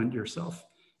affluent yourself.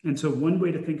 And so one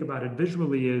way to think about it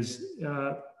visually is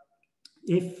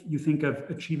if you think of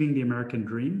achieving the American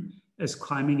dream as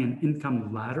climbing an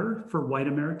income ladder for white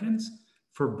Americans,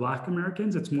 for Black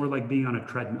Americans, it's more like being on a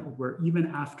treadmill, where even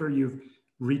after you've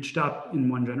reached up in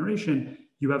one generation,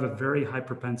 you have a very high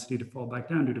propensity to fall back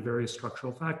down due to various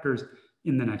structural factors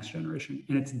in the next generation.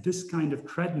 And it's this kind of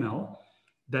treadmill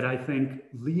that I think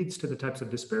leads to the types of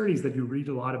disparities that you read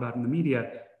a lot about in the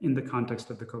media in the context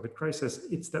of the COVID crisis.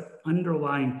 It's the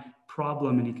underlying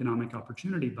problem in economic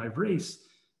opportunity by race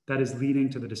that is leading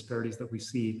to the disparities that we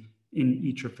see in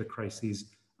each of the crises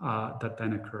that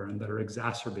then occur and that are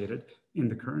exacerbated in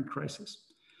the current crisis.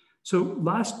 So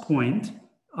last point,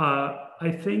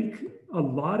 I think a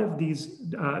lot of these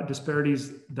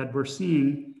disparities that we're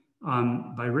seeing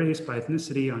by race, by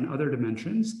ethnicity, on other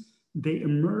dimensions, they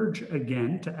emerge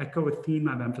again to echo a theme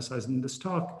I've emphasized in this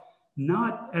talk,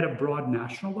 not at a broad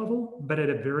national level, but at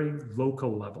a very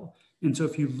local level. And so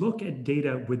if you look at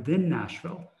data within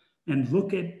Nashville and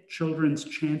look at children's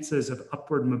chances of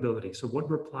upward mobility, so what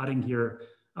we're plotting here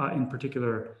in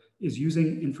particular is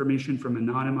using information from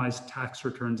anonymized tax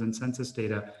returns and census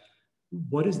data.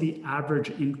 What is the average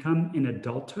income in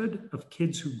adulthood of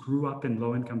kids who grew up in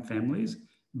low-income families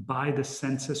by the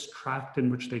census tract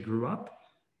in which they grew up?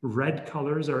 Red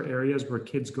colors are areas where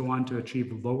kids go on to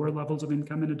achieve lower levels of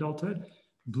income in adulthood.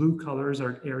 Blue colors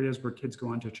are areas where kids go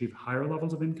on to achieve higher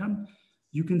levels of income.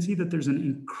 You can see that there's an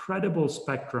incredible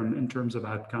spectrum in terms of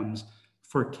outcomes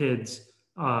for kids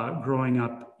growing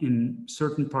up in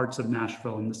certain parts of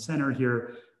Nashville in the center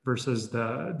here versus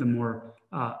the more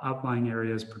outlying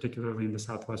areas, particularly in the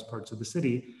southwest parts of the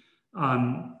city.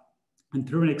 And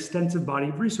through an extensive body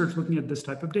of research looking at this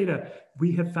type of data,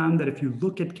 we have found that if you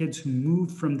look at kids who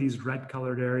move from these red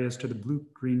colored areas to the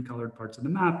blue-green colored parts of the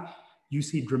map, you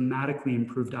see dramatically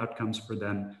improved outcomes for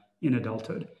them in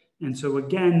adulthood. And so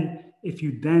again, if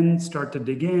you then start to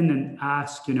dig in and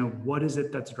ask, what is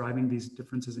it that's driving these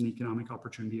differences in economic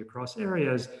opportunity across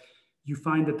areas, you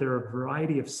find that there are a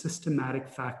variety of systematic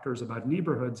factors about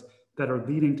neighborhoods that are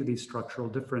leading to these structural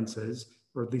differences,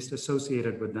 or at least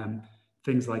associated with them.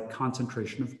 Things like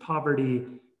concentration of poverty,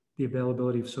 the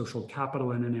availability of social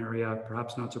capital in an area,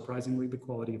 perhaps not surprisingly, the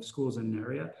quality of schools in an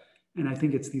area. And I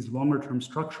think it's these longer term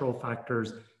structural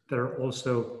factors that are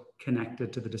also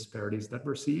connected to the disparities that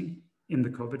we're seeing in the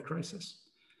COVID crisis.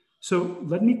 So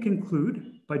let me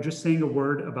conclude by just saying a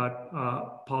word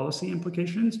about policy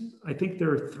implications. I think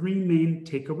there are three main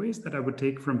takeaways that I would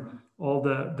take from all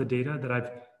the data that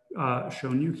I've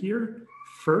shown you here.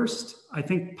 First, I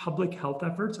think public health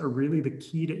efforts are really the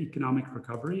key to economic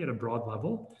recovery at a broad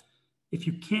level. If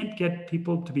you can't get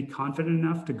people to be confident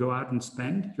enough to go out and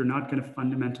spend, you're not going to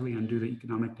fundamentally undo the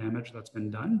economic damage that's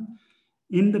been done.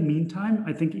 In the meantime,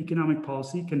 I think economic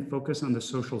policy can focus on the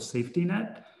social safety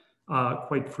net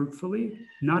quite fruitfully,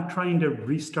 not trying to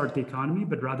restart the economy,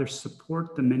 but rather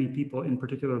support the many people, in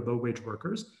particular low-wage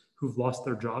workers, who've lost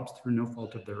their jobs through no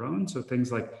fault of their own. So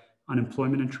things like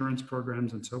unemployment insurance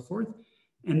programs and so forth.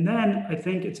 And then I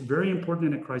think it's very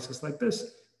important in a crisis like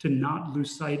this to not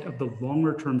lose sight of the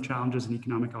longer term challenges and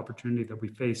economic opportunity that we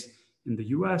face in the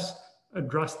US,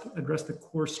 address the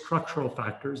core structural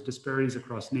factors, disparities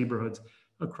across neighborhoods,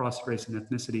 across race and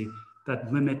ethnicity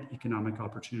that limit economic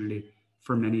opportunity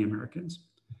for many Americans.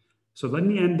 So let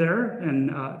me end there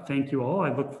and thank you all.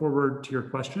 I look forward to your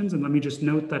questions. And let me just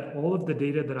note that all of the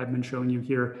data that I've been showing you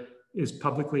here is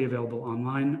publicly available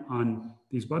online on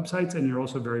these websites. And you're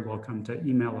also very welcome to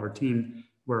email our team.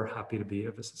 We're happy to be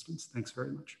of assistance. Thanks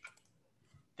very much.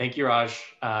 Thank you, Raj.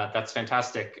 That's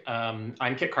fantastic.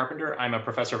 I'm Kit Carpenter. I'm a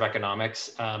professor of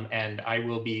economics, and I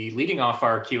will be leading off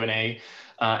our Q&A.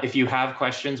 If you have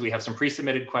questions, we have some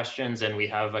pre-submitted questions, and we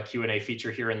have a Q&A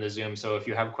feature here in the Zoom. So if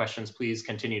you have questions, please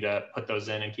continue to put those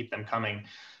in and keep them coming.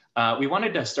 We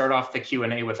wanted to start off the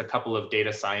Q&A with a couple of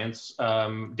data science,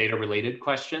 data-related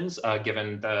questions,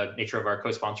 given the nature of our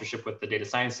co-sponsorship with the Data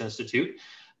Science Institute.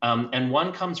 And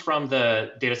one comes from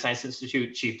the Data Science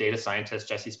Institute Chief Data Scientist,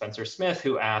 Jesse Spencer-Smith,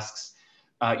 who asks,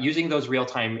 using those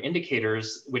real-time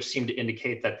indicators, which seem to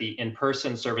indicate that the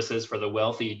in-person services for the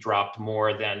wealthy dropped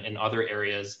more than in other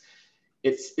areas,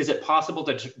 is it possible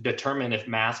to determine if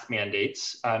mask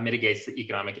mandates mitigates the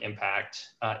economic impact?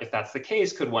 If that's the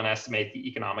case, could one estimate the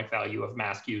economic value of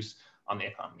mask use on the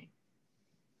economy?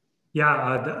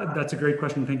 Yeah, that's a great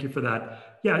question. Thank you for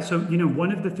that. Yeah, so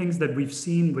one of the things that we've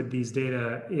seen with these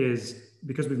data is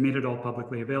because we've made it all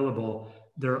publicly available,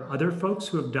 there are other folks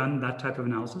who have done that type of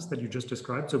analysis that you just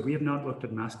described. So we have not looked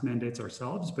at mask mandates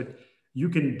ourselves, but you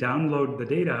can download the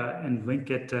data and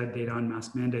link it to data on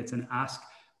mask mandates and ask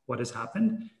what has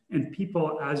happened. And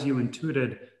people, as you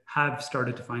intuited, have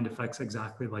started to find effects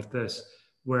exactly like this,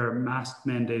 where mask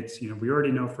mandates, we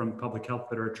already know from public health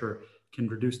literature, can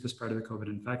reduce the spread of the COVID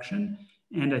infection.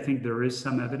 And I think there is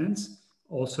some evidence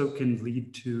also can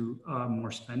lead to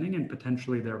more spending and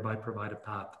potentially thereby provide a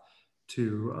path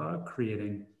to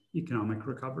creating economic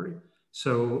recovery.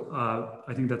 So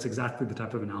I think that's exactly the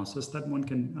type of analysis that one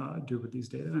can do with these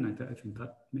data. And I think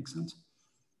that makes sense.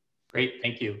 Great,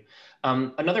 thank you.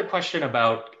 Another question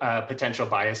about potential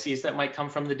biases that might come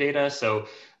from the data. So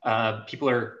people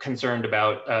are concerned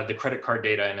about the credit card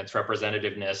data and its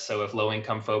representativeness. So if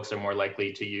low-income folks are more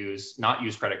likely to not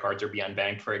use credit cards or be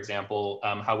unbanked, for example,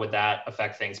 how would that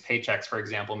affect things? Paychecks, for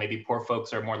example, maybe poor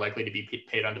folks are more likely to be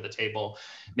paid under the table.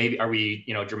 Maybe are we,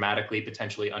 dramatically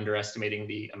potentially underestimating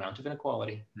the amount of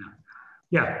inequality?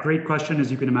 Yeah, great question. As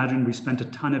you can imagine, we spent a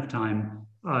ton of time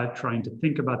trying to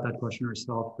think about that question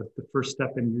ourselves. The first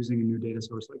step in using a new data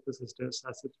source like this is to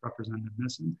assess its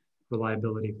representativeness and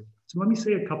reliability. So let me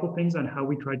say a couple things on how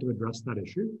we tried to address that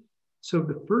issue. So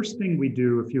the first thing we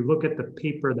do, if you look at the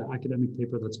paper, the academic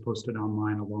paper that's posted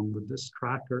online along with this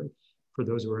tracker, for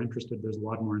those who are interested, there's a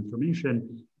lot more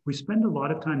information. We spend a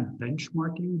lot of time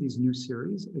benchmarking these new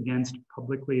series against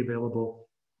publicly available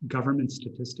government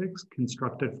statistics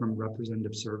constructed from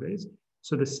representative surveys.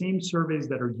 So the same surveys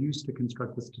that are used to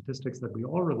construct the statistics that we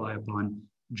all rely upon,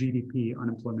 GDP,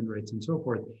 unemployment rates, and so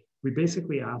forth, we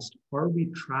basically asked, are we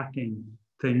tracking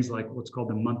things like what's called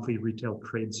the monthly retail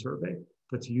trade survey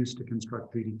that's used to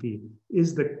construct GDP?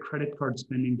 Is the credit card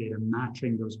spending data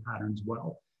matching those patterns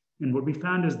well? And what we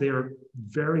found is they are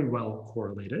very well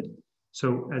correlated.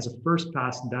 So as a first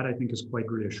pass, that I think is quite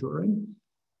reassuring.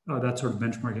 That sort of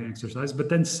benchmarking exercise. But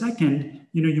then second,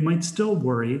 you might still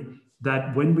worry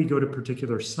that when we go to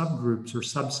particular subgroups or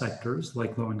subsectors,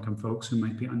 like low-income folks who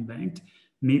might be unbanked,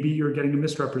 maybe you're getting a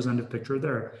misrepresented picture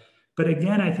there. But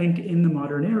again, I think in the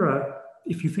modern era,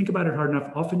 if you think about it hard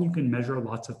enough, often you can measure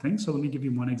lots of things. So let me give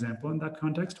you one example in that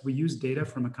context. We use data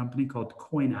from a company called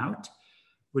CoinOut,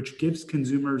 which gives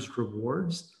consumers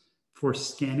rewards for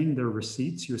scanning their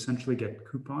receipts. You essentially get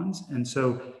coupons. And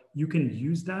so you can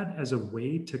use that as a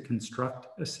way to construct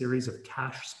a series of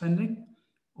cash spending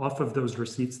off of those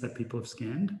receipts that people have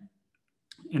scanned.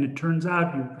 And it turns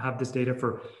out you have this data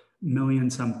for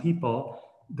million-some people.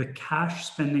 The cash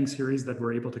spending series that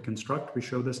we're able to construct, we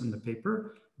show this in the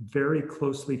paper, very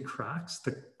closely tracks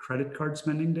the credit card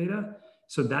spending data.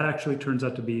 So that actually turns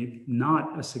out to be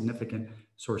not a significant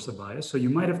source of bias. So you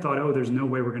might have thought, oh, there's no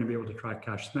way we're going to be able to track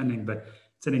cash spending, but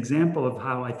it's an example of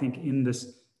how I think in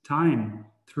this time,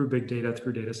 through big data,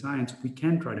 through data science, we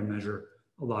can try to measure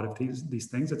a lot of these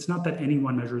things. It's not that any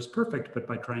one measure is perfect, but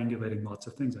by triangulating lots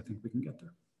of things, I think we can get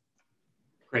there.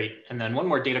 Great. And then one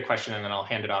more data question, and then I'll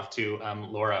hand it off to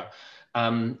Laura.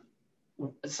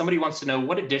 Somebody wants to know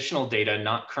what additional data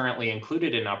not currently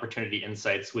included in Opportunity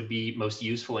Insights would be most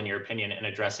useful in your opinion in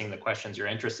addressing the questions you're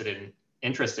interested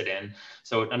in.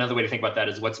 So another way to think about that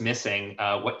is what's missing.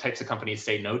 What types of companies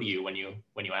say no to you when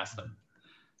you ask them?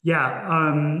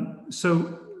 Yeah.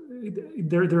 So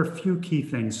there are a few key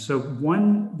things. So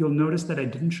one, you'll notice that I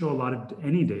didn't show a lot of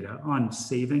any data on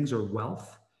savings or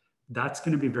wealth. That's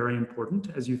going to be very important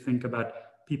as you think about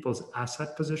people's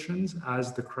asset positions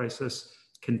as the crisis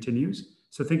continues.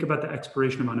 So think about the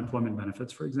expiration of unemployment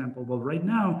benefits, for example. Well, right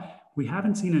now, we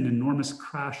haven't seen an enormous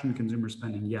crash in consumer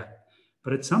spending yet.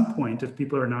 But at some point, if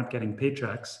people are not getting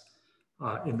paychecks,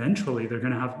 eventually they're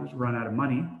going to have to run out of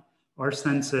money. Our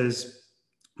sense is,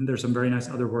 and there's some very nice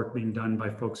other work being done by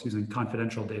folks using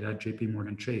confidential data at JP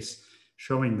Morgan Chase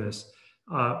showing this.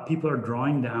 People are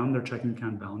drawing down their checking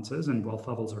account balances and wealth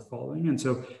levels are falling. And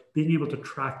so being able to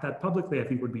track that publicly, I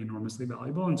think would be enormously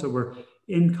valuable. And so we're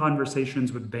in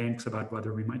conversations with banks about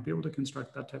whether we might be able to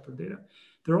construct that type of data.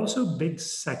 There are also big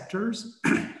sectors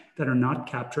that are not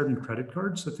captured in credit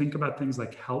cards. So think about things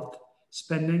like health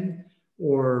spending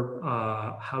or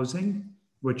housing,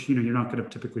 which you're not going to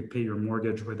typically pay your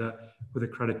mortgage with a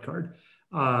credit card.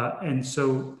 And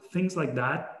so things like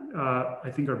that,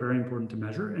 I think are very important to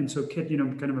measure. And so Kit,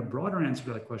 kind of a broader answer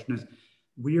to that question is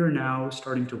we are now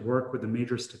starting to work with the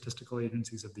major statistical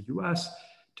agencies of the US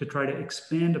to try to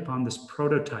expand upon this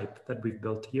prototype that we've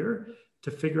built here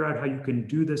to figure out how you can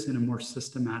do this in a more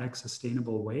systematic,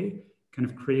 sustainable way, kind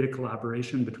of create a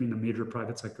collaboration between the major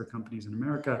private sector companies in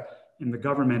America and the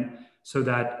government so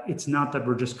that it's not that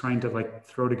we're just trying to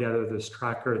throw together this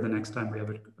tracker the next time we have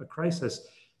a crisis.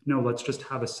 No, let's just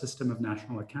have a system of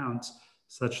national accounts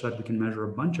such that we can measure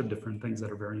a bunch of different things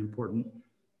that are very important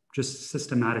just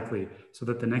systematically so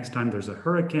that the next time there's a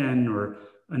hurricane or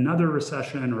another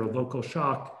recession or a local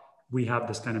shock, we have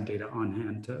this kind of data on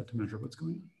hand to measure what's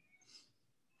going on.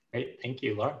 Great, thank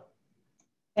you, Laura.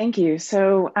 Thank you.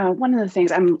 So one of the things,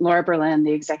 I'm Laura Berlin,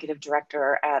 the executive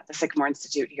director at the Sycamore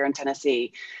Institute here in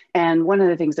Tennessee. And one of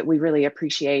the things that we really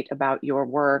appreciate about your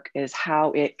work is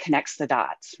how it connects the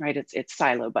dots, right? It's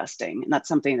silo busting. And that's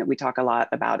something that we talk a lot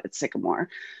about at Sycamore.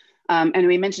 And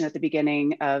we mentioned at the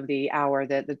beginning of the hour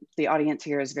that the audience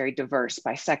here is very diverse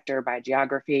by sector, by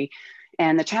geography.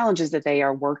 And the challenges that they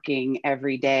are working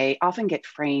every day often get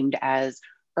framed as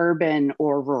urban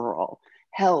or rural,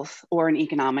 health or an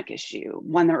economic issue,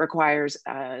 one that requires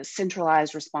a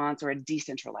centralized response or a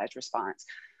decentralized response.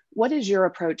 What is your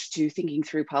approach to thinking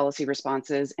through policy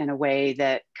responses in a way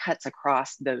that cuts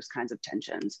across those kinds of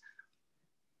tensions?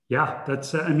 Yeah,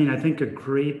 that's, I think a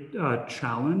great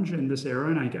challenge in this era.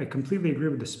 And I completely agree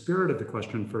with the spirit of the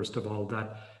question, first of all,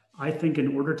 that I think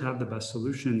in order to have the best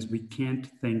solutions, we can't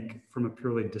think from a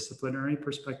purely disciplinary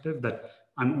perspective that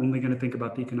I'm only going to think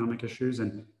about the economic issues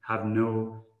and have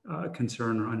no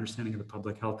concern or understanding of the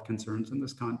public health concerns in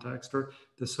this context, or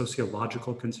the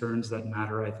sociological concerns that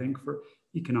matter, I think, for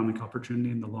economic opportunity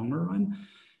in the longer run.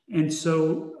 And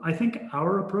so I think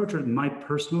our approach, or my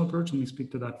personal approach, let me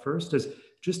speak to that first, is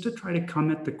just to try to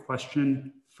come at the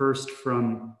question first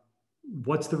from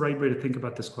what's the right way to think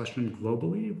about this question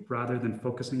globally, rather than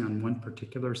focusing on one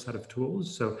particular set of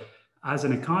tools. So as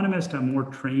an economist, I'm more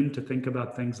trained to think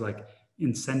about things like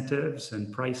incentives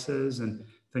and prices and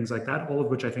things like that, all of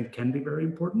which I think can be very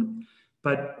important.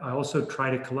 But I also try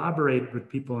to collaborate with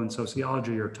people in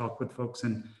sociology or talk with folks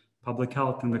in public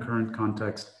health in the current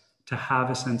context to have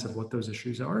a sense of what those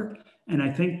issues are. And I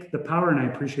think the power, and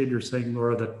I appreciate your saying,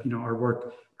 Laura, that our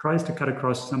work tries to cut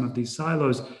across some of these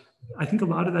silos. I think a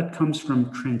lot of that comes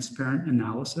from transparent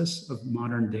analysis of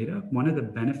modern data. One of the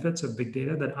benefits of big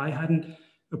data that I hadn't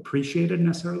appreciated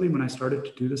necessarily when I started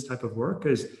to do this type of work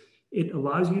is it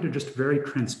allows you to just very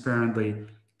transparently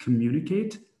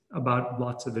communicate about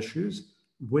lots of issues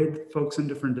with folks in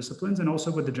different disciplines and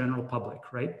also with the general public,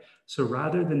 right? So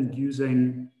rather than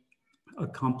using a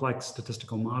complex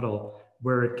statistical model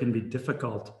where it can be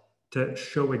difficult to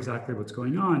show exactly what's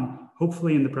going on,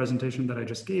 hopefully in the presentation that I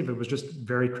just gave, it was just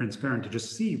very transparent to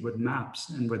just see with maps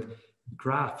and with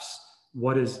graphs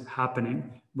what is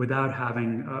happening without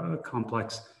having a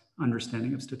complex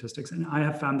understanding of statistics. And I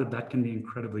have found that that can be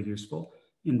incredibly useful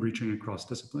in reaching across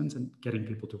disciplines and getting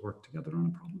people to work together on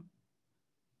a problem.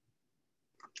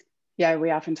 Yeah,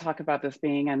 we often talk about this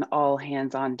being an all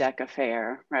hands on deck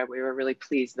affair, right? We were really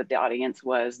pleased that the audience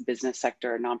was business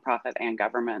sector, nonprofit, and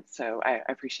government. So I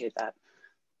appreciate that.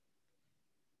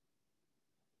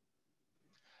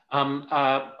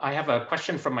 I have a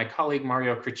question from my colleague,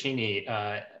 Mario Criccini,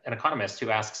 an economist, who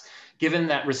asks, given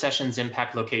that recessions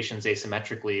impact locations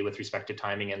asymmetrically with respect to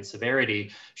timing and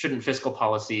severity, shouldn't fiscal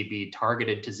policy be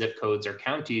targeted to zip codes or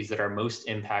counties that are most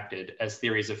impacted, as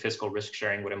theories of fiscal risk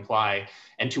sharing would imply?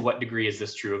 And to what degree is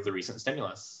this true of the recent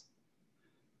stimulus?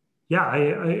 Yeah, I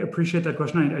appreciate that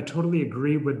question. I totally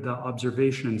agree with the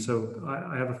observation. So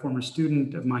I have a former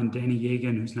student of mine, Danny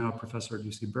Yegan, who's now a professor at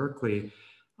UC Berkeley,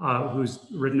 who's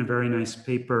written a very nice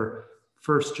paper,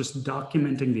 first just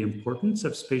documenting the importance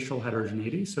of spatial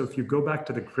heterogeneity. So if you go back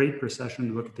to the Great Recession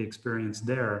and look at the experience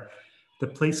there, the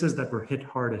places that were hit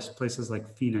hardest, places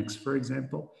like Phoenix, for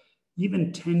example,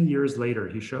 even 10 years later,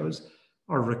 he shows,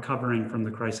 are recovering from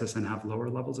the crisis and have lower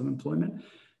levels of employment.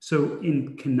 So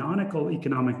in canonical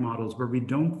economic models where we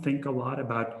don't think a lot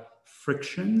about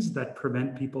frictions that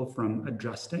prevent people from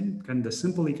adjusting, and the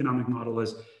simple economic model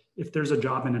is if there's a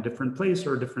job in a different place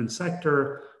or a different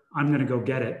sector, I'm going to go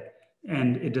get it.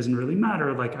 And it doesn't really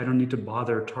matter, like I don't need to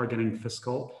bother targeting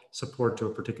fiscal support to a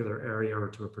particular area or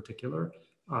to a particular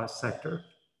sector.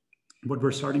 What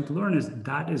we're starting to learn is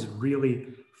that is really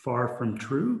far from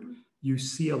true. You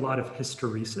see a lot of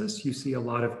hysteresis, you see a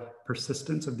lot of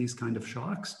persistence of these kind of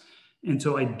shocks. And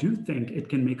so I do think it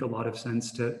can make a lot of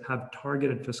sense to have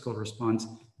targeted fiscal response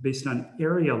based on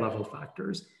area level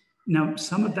factors. Now,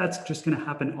 some of that's just going to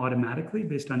happen automatically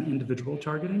based on individual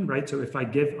targeting, right? So if I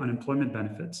give unemployment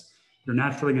benefits, you're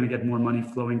naturally going to get more money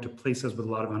flowing to places with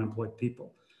a lot of unemployed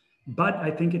people. But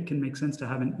I think it can make sense to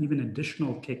have an even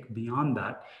additional kick beyond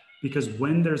that, because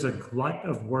when there's a glut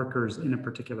of workers in a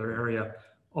particular area,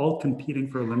 all competing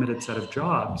for a limited set of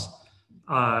jobs,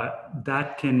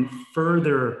 that can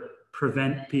further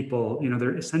prevent people,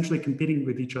 they're essentially competing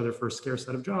with each other for a scarce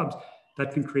set of jobs,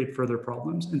 that can create further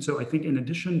problems. And so I think in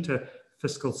addition to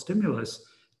fiscal stimulus,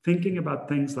 thinking about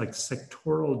things like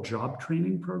sectoral job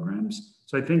training programs.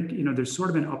 So I think, there's sort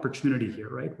of an opportunity here,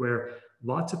 right? Where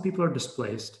lots of people are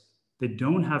displaced, they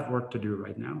don't have work to do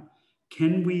right now.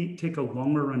 Can we take a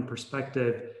longer run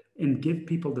perspective and give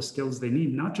people the skills they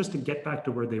need, not just to get back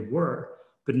to where they were,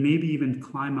 but maybe even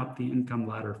climb up the income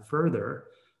ladder further?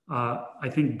 I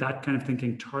think that kind of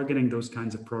thinking, targeting those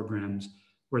kinds of programs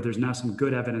where there's now some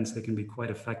good evidence they can be quite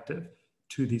effective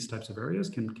to these types of areas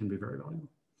can be very valuable.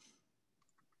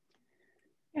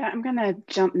 Yeah, I'm going to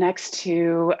jump next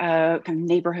to kind of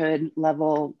neighborhood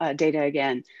level data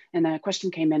again. And a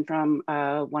question came in from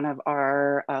one of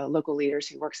our local leaders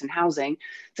who works in housing,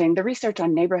 saying the research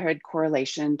on neighborhood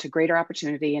correlation to greater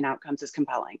opportunity and outcomes is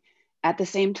compelling. At the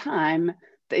same time,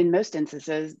 in most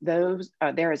instances,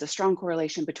 there is a strong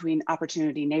correlation between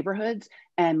opportunity neighborhoods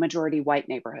and majority white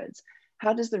neighborhoods.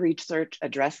 How does the research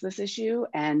address this issue?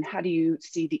 And how do you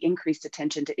see the increased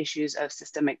attention to issues of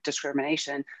systemic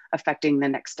discrimination affecting the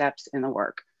next steps in the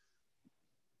work?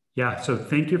 Yeah, so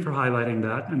thank you for highlighting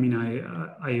that. I mean,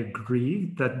 I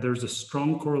agree that there's a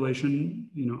strong correlation,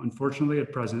 unfortunately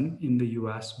at present in the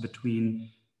US between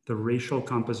the racial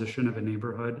composition of a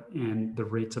neighborhood and the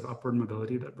rates of upward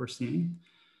mobility that we're seeing.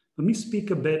 Let me speak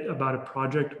a bit about a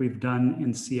project we've done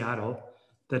in Seattle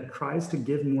that tries to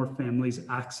give more families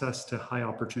access to high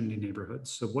opportunity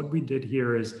neighborhoods. So what we did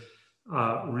here is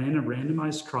ran a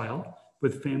randomized trial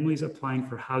with families applying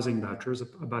for housing vouchers,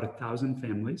 about 1,000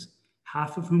 families,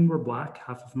 half of whom were Black,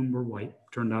 half of whom were white.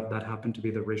 Turned out that happened to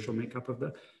be the racial makeup of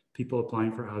the people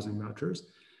applying for housing vouchers.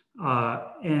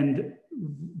 And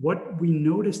what we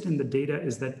noticed in the data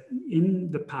is that in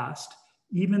the past,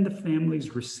 even the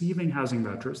families receiving housing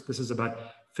vouchers, this is about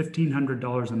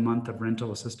 $1,500 a month of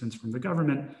rental assistance from the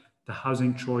government, the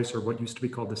housing choice, or what used to be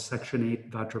called the Section 8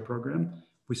 voucher program.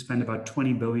 We spend about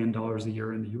 $20 billion a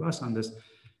year in the US on this.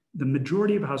 The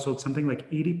majority of households, something like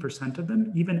 80% of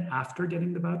them, even after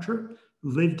getting the voucher,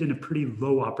 lived in a pretty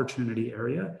low opportunity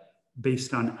area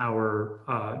based on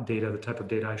our data, the type of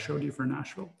data I showed you for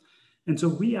Nashville. And so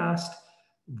we asked,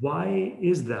 why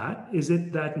is that? Is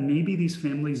it that maybe these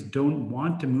families don't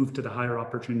want to move to the higher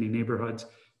opportunity neighborhoods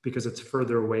because it's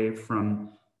further away from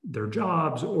their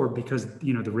jobs, or because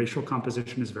the racial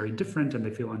composition is very different and they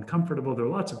feel uncomfortable? There are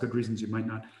lots of good reasons you might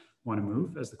not want to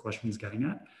move, as the question is getting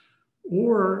at.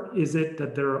 Or is it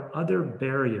that there are other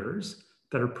barriers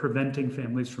that are preventing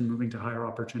families from moving to higher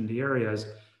opportunity areas?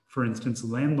 For instance,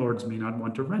 landlords may not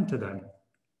want to rent to them.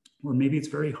 Or maybe it's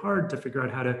very hard to figure out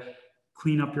how to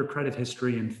clean up your credit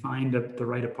history and find the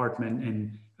right apartment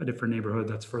in a different neighborhood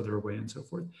that's further away and so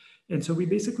forth. And so we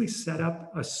basically set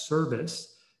up a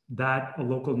service that a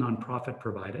local nonprofit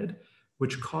provided,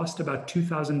 which cost about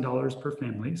 $2,000 per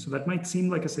family. So that might seem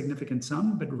like a significant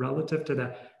sum, but relative to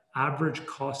the average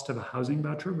cost of a housing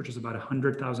voucher, which is about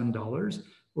 $100,000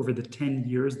 over the 10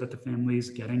 years that the family is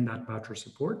getting that voucher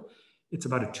support, it's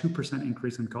about a 2%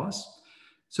 increase in costs.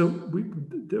 So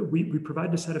we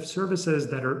provide a set of services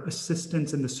that are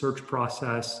assistance in the search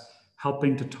process,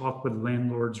 helping to talk with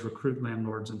landlords, recruit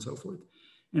landlords, and so forth.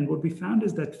 And what we found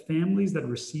is that families that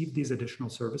received these additional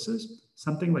services,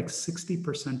 something like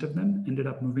 60% of them ended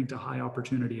up moving to high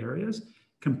opportunity areas,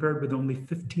 compared with only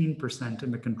 15%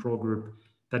 in the control group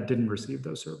that didn't receive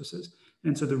those services.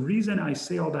 And so the reason I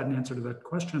say all that in answer to that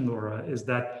question, Laura, is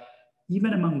that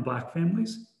even among Black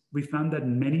families, we found that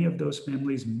many of those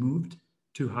families moved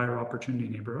to higher opportunity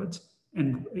neighborhoods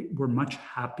and were much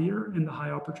happier in the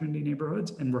high opportunity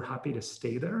neighborhoods and were happy to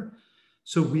stay there.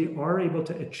 So we are able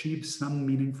to achieve some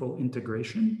meaningful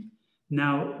integration.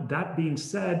 Now, that being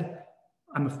said,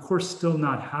 I'm of course still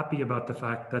not happy about the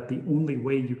fact that the only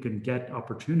way you can get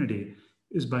opportunity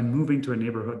is by moving to a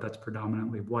neighborhood that's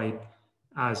predominantly white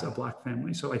as a Black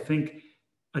family. So I think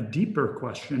a deeper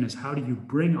question is, how do you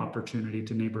bring opportunity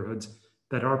to neighborhoods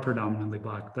that are predominantly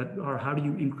Black, how do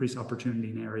you increase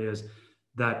opportunity in areas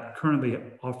that currently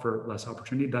offer less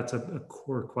opportunity? That's a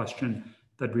core question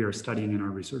that we are studying in our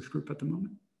research group at the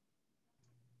moment.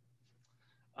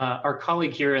 Our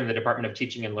colleague here in the Department of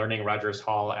Teaching and Learning, Rogers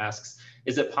Hall, asks,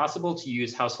 is it possible to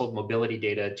use household mobility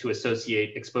data to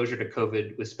associate exposure to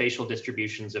COVID with spatial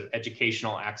distributions of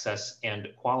educational access and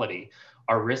quality?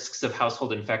 Are risks of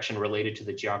household infection related to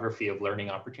the geography of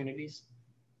learning opportunities?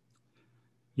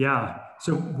 Yeah,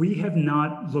 so we have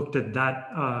not looked at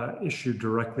that issue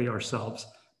directly ourselves.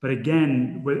 But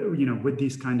again, with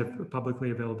these kind of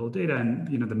publicly available data and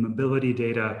the mobility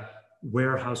data,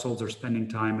 where households are spending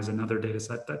time is another data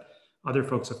set that other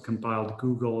folks have compiled,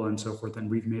 Google and so forth, and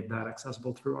we've made that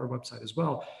accessible through our website as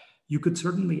well. You could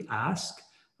certainly ask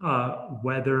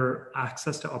whether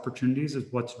access to opportunities is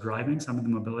what's driving some of the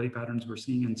mobility patterns we're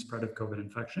seeing in spread of COVID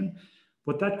infection.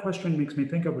 What that question makes me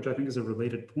think of, which I think is a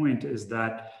related point, is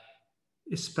that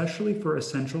especially for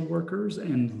essential workers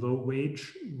and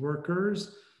low-wage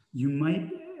workers, you might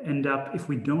end up, if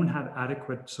we don't have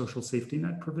adequate social safety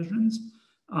net provisions,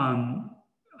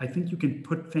 I think you can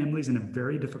put families in a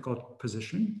very difficult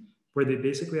position where they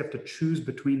basically have to choose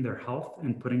between their health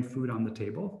and putting food on the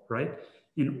table, right?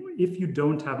 And if you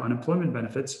don't have unemployment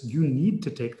benefits, you need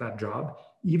to take that job,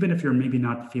 even if you're maybe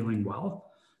not feeling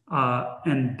well.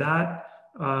 And that,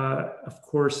 of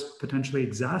course, potentially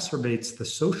exacerbates the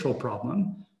social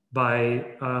problem by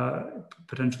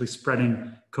potentially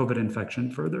spreading COVID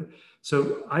infection further.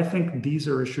 So I think these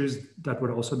are issues that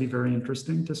would also be very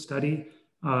interesting to study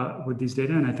with these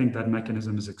data, and I think that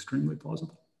mechanism is extremely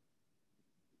plausible.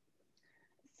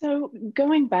 So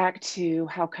going back to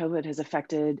how COVID has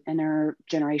affected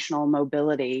intergenerational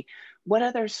mobility, what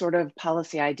other sort of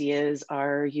policy ideas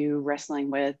are you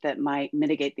wrestling with that might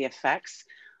mitigate the effects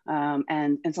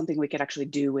and something we could actually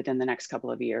do within the next couple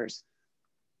of years?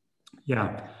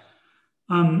 Yeah.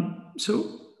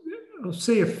 So I'll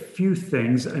say a few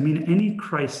things. I mean, any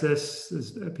crisis,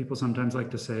 as people sometimes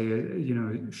like to say,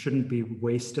 shouldn't be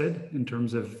wasted in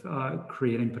terms of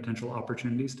creating potential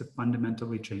opportunities to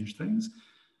fundamentally change things.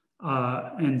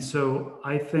 And so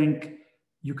I think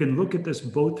you can look at this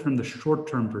both from the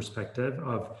short-term perspective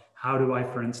of how do I,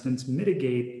 for instance,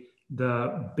 mitigate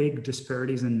the big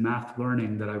disparities in math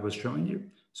learning that I was showing you.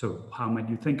 So how might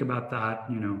you think about that?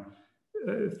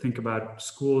 Think about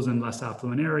schools in less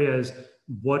affluent areas.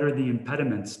 What are the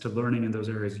impediments to learning in those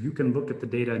areas? You can look at the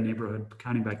data neighborhood,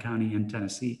 county by county in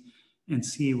Tennessee and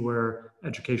see where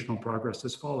educational progress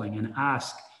is falling and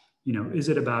ask, is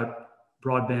it about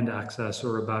broadband access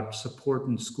or about support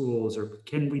in schools, or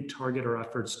can we target our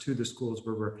efforts to the schools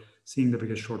where we're seeing the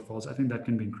biggest shortfalls? I think that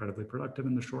can be incredibly productive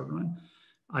in the short run.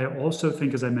 I also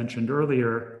think, as I mentioned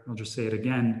earlier, I'll just say it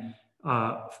again,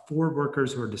 for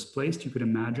workers who are displaced, you could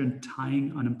imagine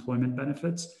tying unemployment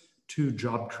benefits to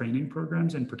job training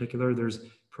programs. In particular, there's a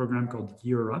program called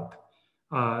Year Up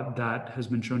that has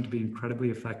been shown to be incredibly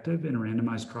effective in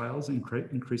randomized trials,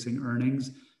 increasing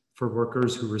earnings for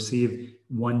workers who receive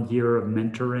 1 year of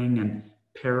mentoring and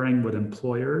pairing with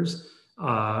employers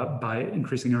by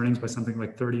increasing earnings by something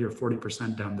like 30 or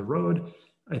 40% down the road.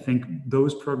 I think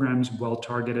those programs, well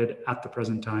targeted at the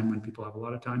present time when people have a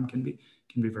lot of time, can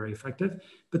be very effective.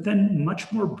 But then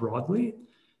much more broadly,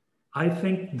 I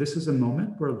think this is a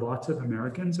moment where lots of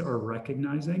Americans are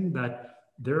recognizing that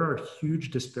there are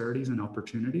huge disparities in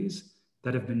opportunities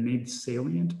that have been made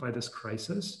salient by this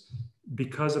crisis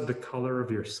because of the color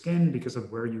of your skin, because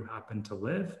of where you happen to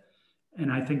live.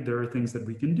 And I think there are things that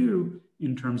we can do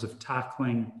in terms of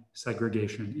tackling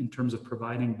segregation, in terms of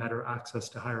providing better access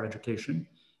to higher education,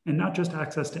 and not just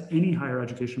access to any higher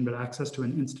education, but access to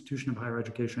an institution of higher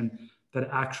education that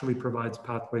actually provides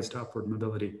pathways to upward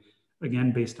mobility.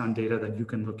 Again, based on data that you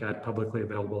can look at publicly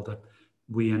available that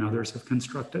we and others have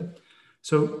constructed.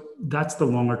 So that's the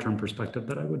longer term perspective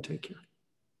that I would take here.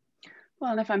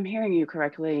 Well, and if I'm hearing you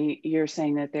correctly, you're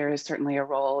saying that there is certainly a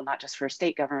role, not just for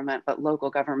state government, but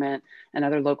local government and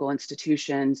other local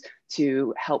institutions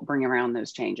to help bring around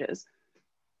those changes.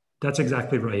 That's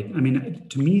exactly right. I mean,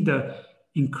 to me, the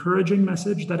encouraging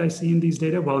message that I see in these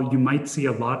data, while you might see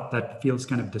a lot that feels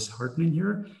kind of disheartening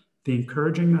here, the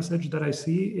encouraging message that I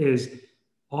see is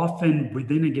often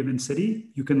within a given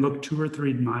city, you can look 2 or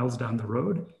 3 miles down the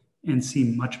road and see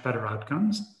much better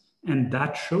outcomes. And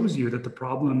that shows you that the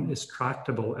problem is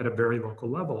tractable at a very local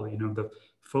level. The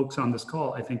folks on this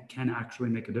call, I think, can actually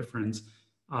make a difference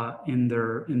in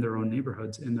their own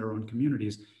neighborhoods, in their own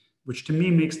communities, which to me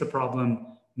makes the problem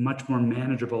much more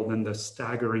manageable than the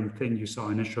staggering thing you saw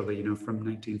initially. From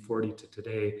 1940 to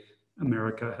today,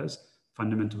 America has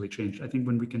fundamentally changed. I think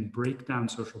when we can break down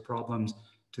social problems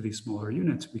to these smaller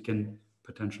units, we can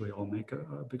potentially all make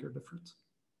a bigger difference.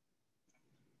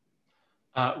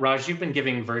 Raj, you've been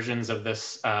giving versions of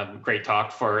this great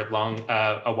talk for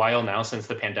a while now, since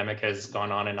the pandemic has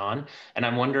gone on. And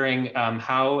I'm wondering,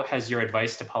 how has your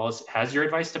advice to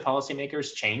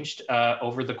policymakers changed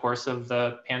over the course of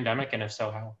the pandemic, and if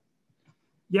so, how?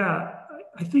 Yeah,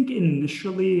 I think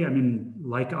initially,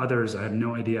 like others, I had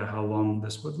no idea how long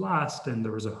this would last, and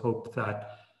there was a hope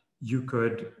that you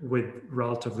could, with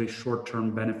relatively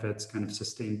short-term benefits, kind of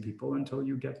sustain people until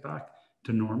you get back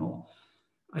to normal.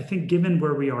 I think given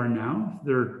where we are now,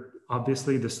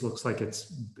 obviously this looks like it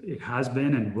has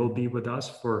been and will be with us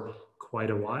for quite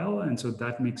a while. And so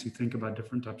that makes you think about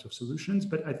different types of solutions.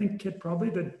 But I think, Kit, probably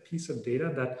the piece of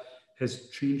data that has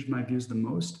changed my views the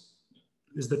most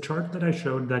is the chart that I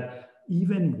showed that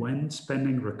even when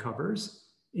spending recovers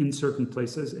in certain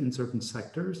places, in certain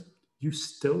sectors, you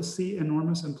still see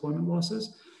enormous employment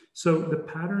losses. So the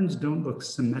patterns don't look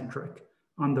symmetric.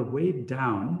 On the way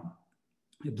down,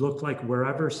 it looked like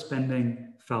wherever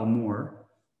spending fell more,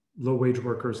 low-wage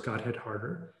workers got hit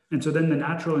harder. And so then the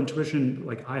natural intuition,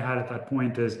 like I had at that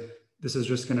point, is this is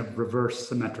just going to reverse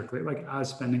symmetrically. Like as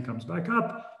spending comes back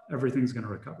up, everything's going to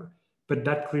recover. But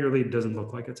that clearly doesn't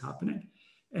look like it's happening.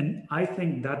 And I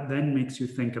think that then makes you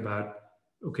think about,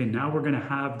 okay, now we're going to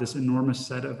have this enormous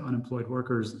set of unemployed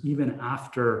workers even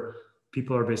after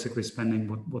people are basically spending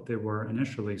what they were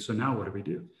initially. So now what do we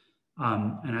do?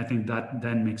 And I think that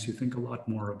then makes you think a lot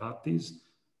more about these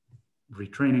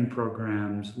retraining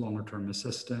programs, longer term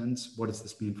assistance. What does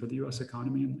this mean for the US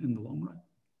economy in the long run?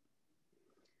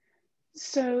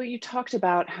 So you talked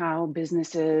about how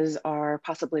businesses are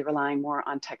possibly relying more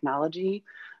on technology.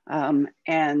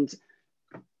 And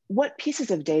what pieces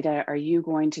of data are you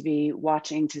going to be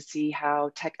watching to see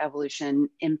how tech evolution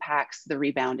impacts the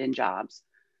rebound in jobs?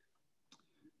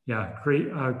 Yeah,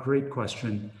 great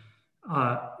question.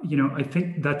 I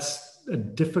think that's a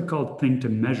difficult thing to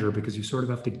measure because you sort of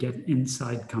have to get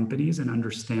inside companies and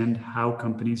understand how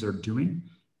companies are doing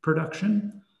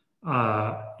production.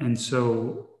 And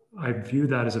so I view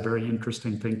that as a very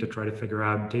interesting thing to try to figure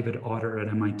out. David Otter at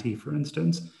MIT, for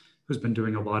instance, who's been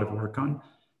doing a lot of work on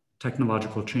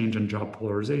technological change and job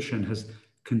polarization, has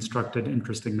constructed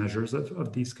interesting measures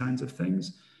of these kinds of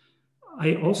things.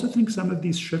 I also think some of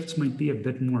these shifts might be a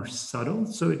bit more subtle.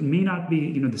 So it may not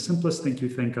be, the simplest thing you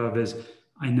think of is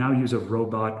I now use a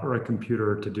robot or a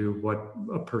computer to do what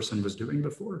a person was doing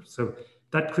before. So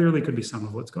that clearly could be some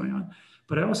of what's going on.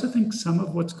 But I also think some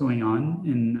of what's going on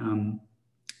in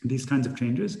these kinds of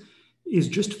changes is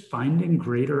just finding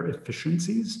greater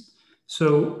efficiencies.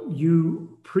 So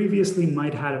you previously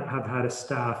might have had a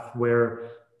staff where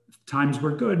times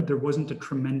were good, there wasn't a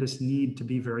tremendous need to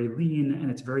be very lean, and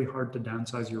it's very hard to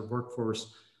downsize your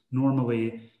workforce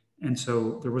normally. And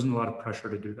so there wasn't a lot of pressure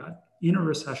to do that. In a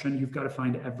recession, you've got to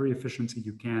find every efficiency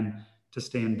you can to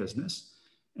stay in business.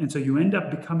 And so you end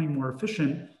up becoming more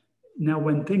efficient. Now,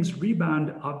 when things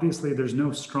rebound, obviously there's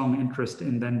no strong interest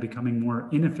in then becoming more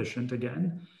inefficient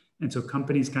again. And so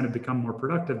companies kind of become more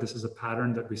productive. This is a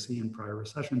pattern that we see in prior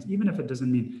recessions, even if it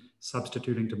doesn't mean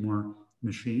substituting to more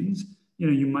machines.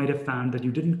 You might have found that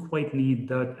you didn't quite need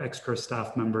the extra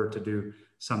staff member to do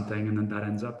something, and then that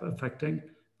ends up affecting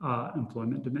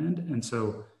employment demand. And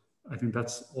so I think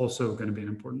that's also going to be an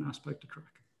important aspect to track.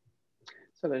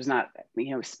 So there's not,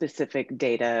 specific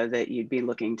data that you'd be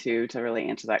looking to really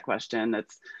answer that question.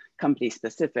 That's company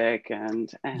specific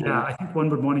and yeah, I think one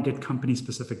would want to get company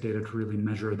specific data to really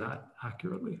measure that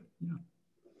accurately. Yeah.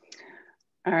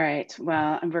 All right,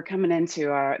 well, we're coming into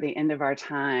the end of our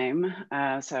time.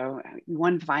 So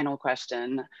one final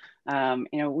question.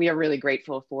 We are really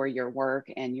grateful for your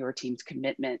work and your team's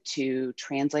commitment to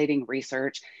translating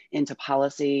research into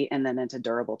policy and then into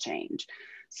durable change.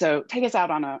 So take us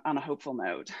out on a hopeful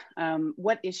note.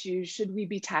 What issues should we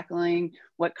be tackling?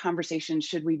 What conversations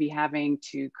should we be having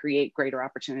to create greater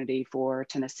opportunity for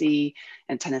Tennessee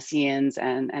and Tennesseans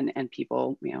and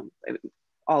people,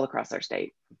 all across our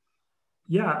state?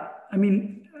 Yeah, I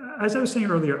mean, as I was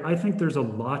saying earlier, I think there's a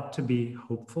lot to be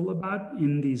hopeful about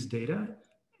in these data.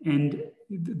 And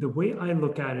the way I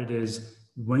look at it is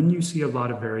when you see a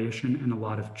lot of variation and a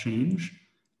lot of change,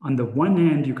 on the one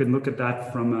hand, you can look at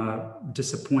that from a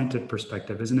disappointed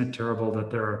perspective. Isn't it terrible that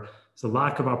there's a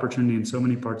lack of opportunity in so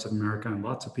many parts of America and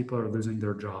lots of people are losing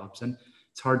their jobs and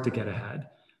it's hard to get ahead?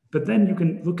 But then you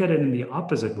can look at it in the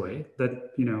opposite way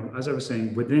that, as I was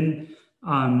saying, within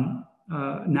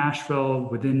Nashville,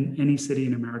 within any city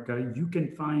in America, you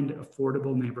can find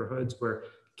affordable neighborhoods where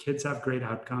kids have great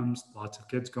outcomes. Lots of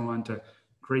kids go on to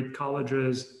great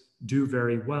colleges, do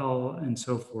very well, and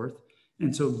so forth.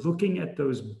 And so looking at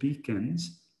those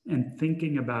beacons and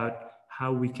thinking about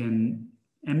how we can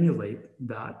emulate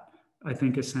that, I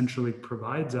think essentially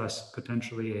provides us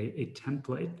potentially a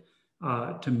template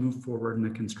to move forward in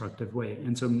a constructive way.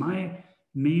 And so my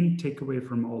main takeaway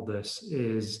from all this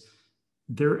is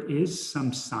there is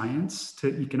some science to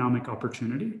economic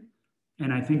opportunity.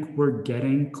 And I think we're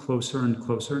getting closer and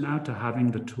closer now to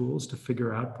having the tools to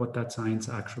figure out what that science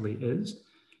actually is.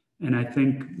 And I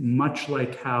think much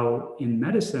like how in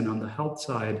medicine on the health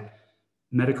side,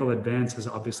 medical advance has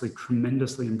obviously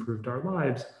tremendously improved our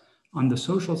lives. On the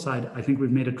social side, I think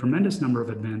we've made a tremendous number of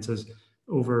advances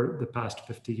over the past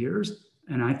 50 years.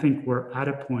 And I think we're at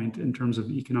a point in terms of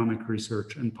economic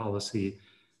research and policy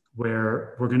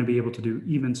where we're going to be able to do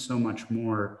even so much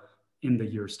more in the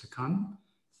years to come.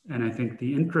 And I think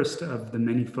the interest of the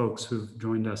many folks who've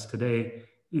joined us today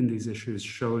in these issues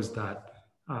shows that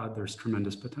there's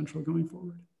tremendous potential going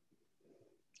forward.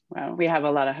 Well, we have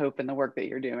a lot of hope in the work that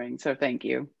you're doing, so thank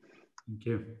you. Thank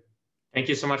you. Thank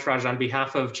you so much, Raj. On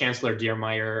behalf of Chancellor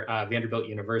Diermeyer, Vanderbilt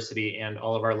University, and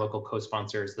all of our local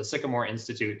co-sponsors, the Sycamore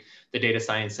Institute, the Data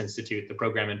Science Institute, the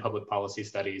Program in Public Policy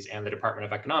Studies, and the Department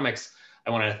of Economics, I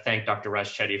want to thank Dr.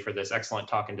 Raj Chetty for this excellent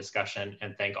talk and discussion,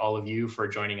 and thank all of you for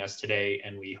joining us today,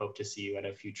 and we hope to see you at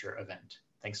a future event.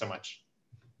 Thanks so much.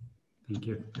 Thank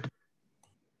you.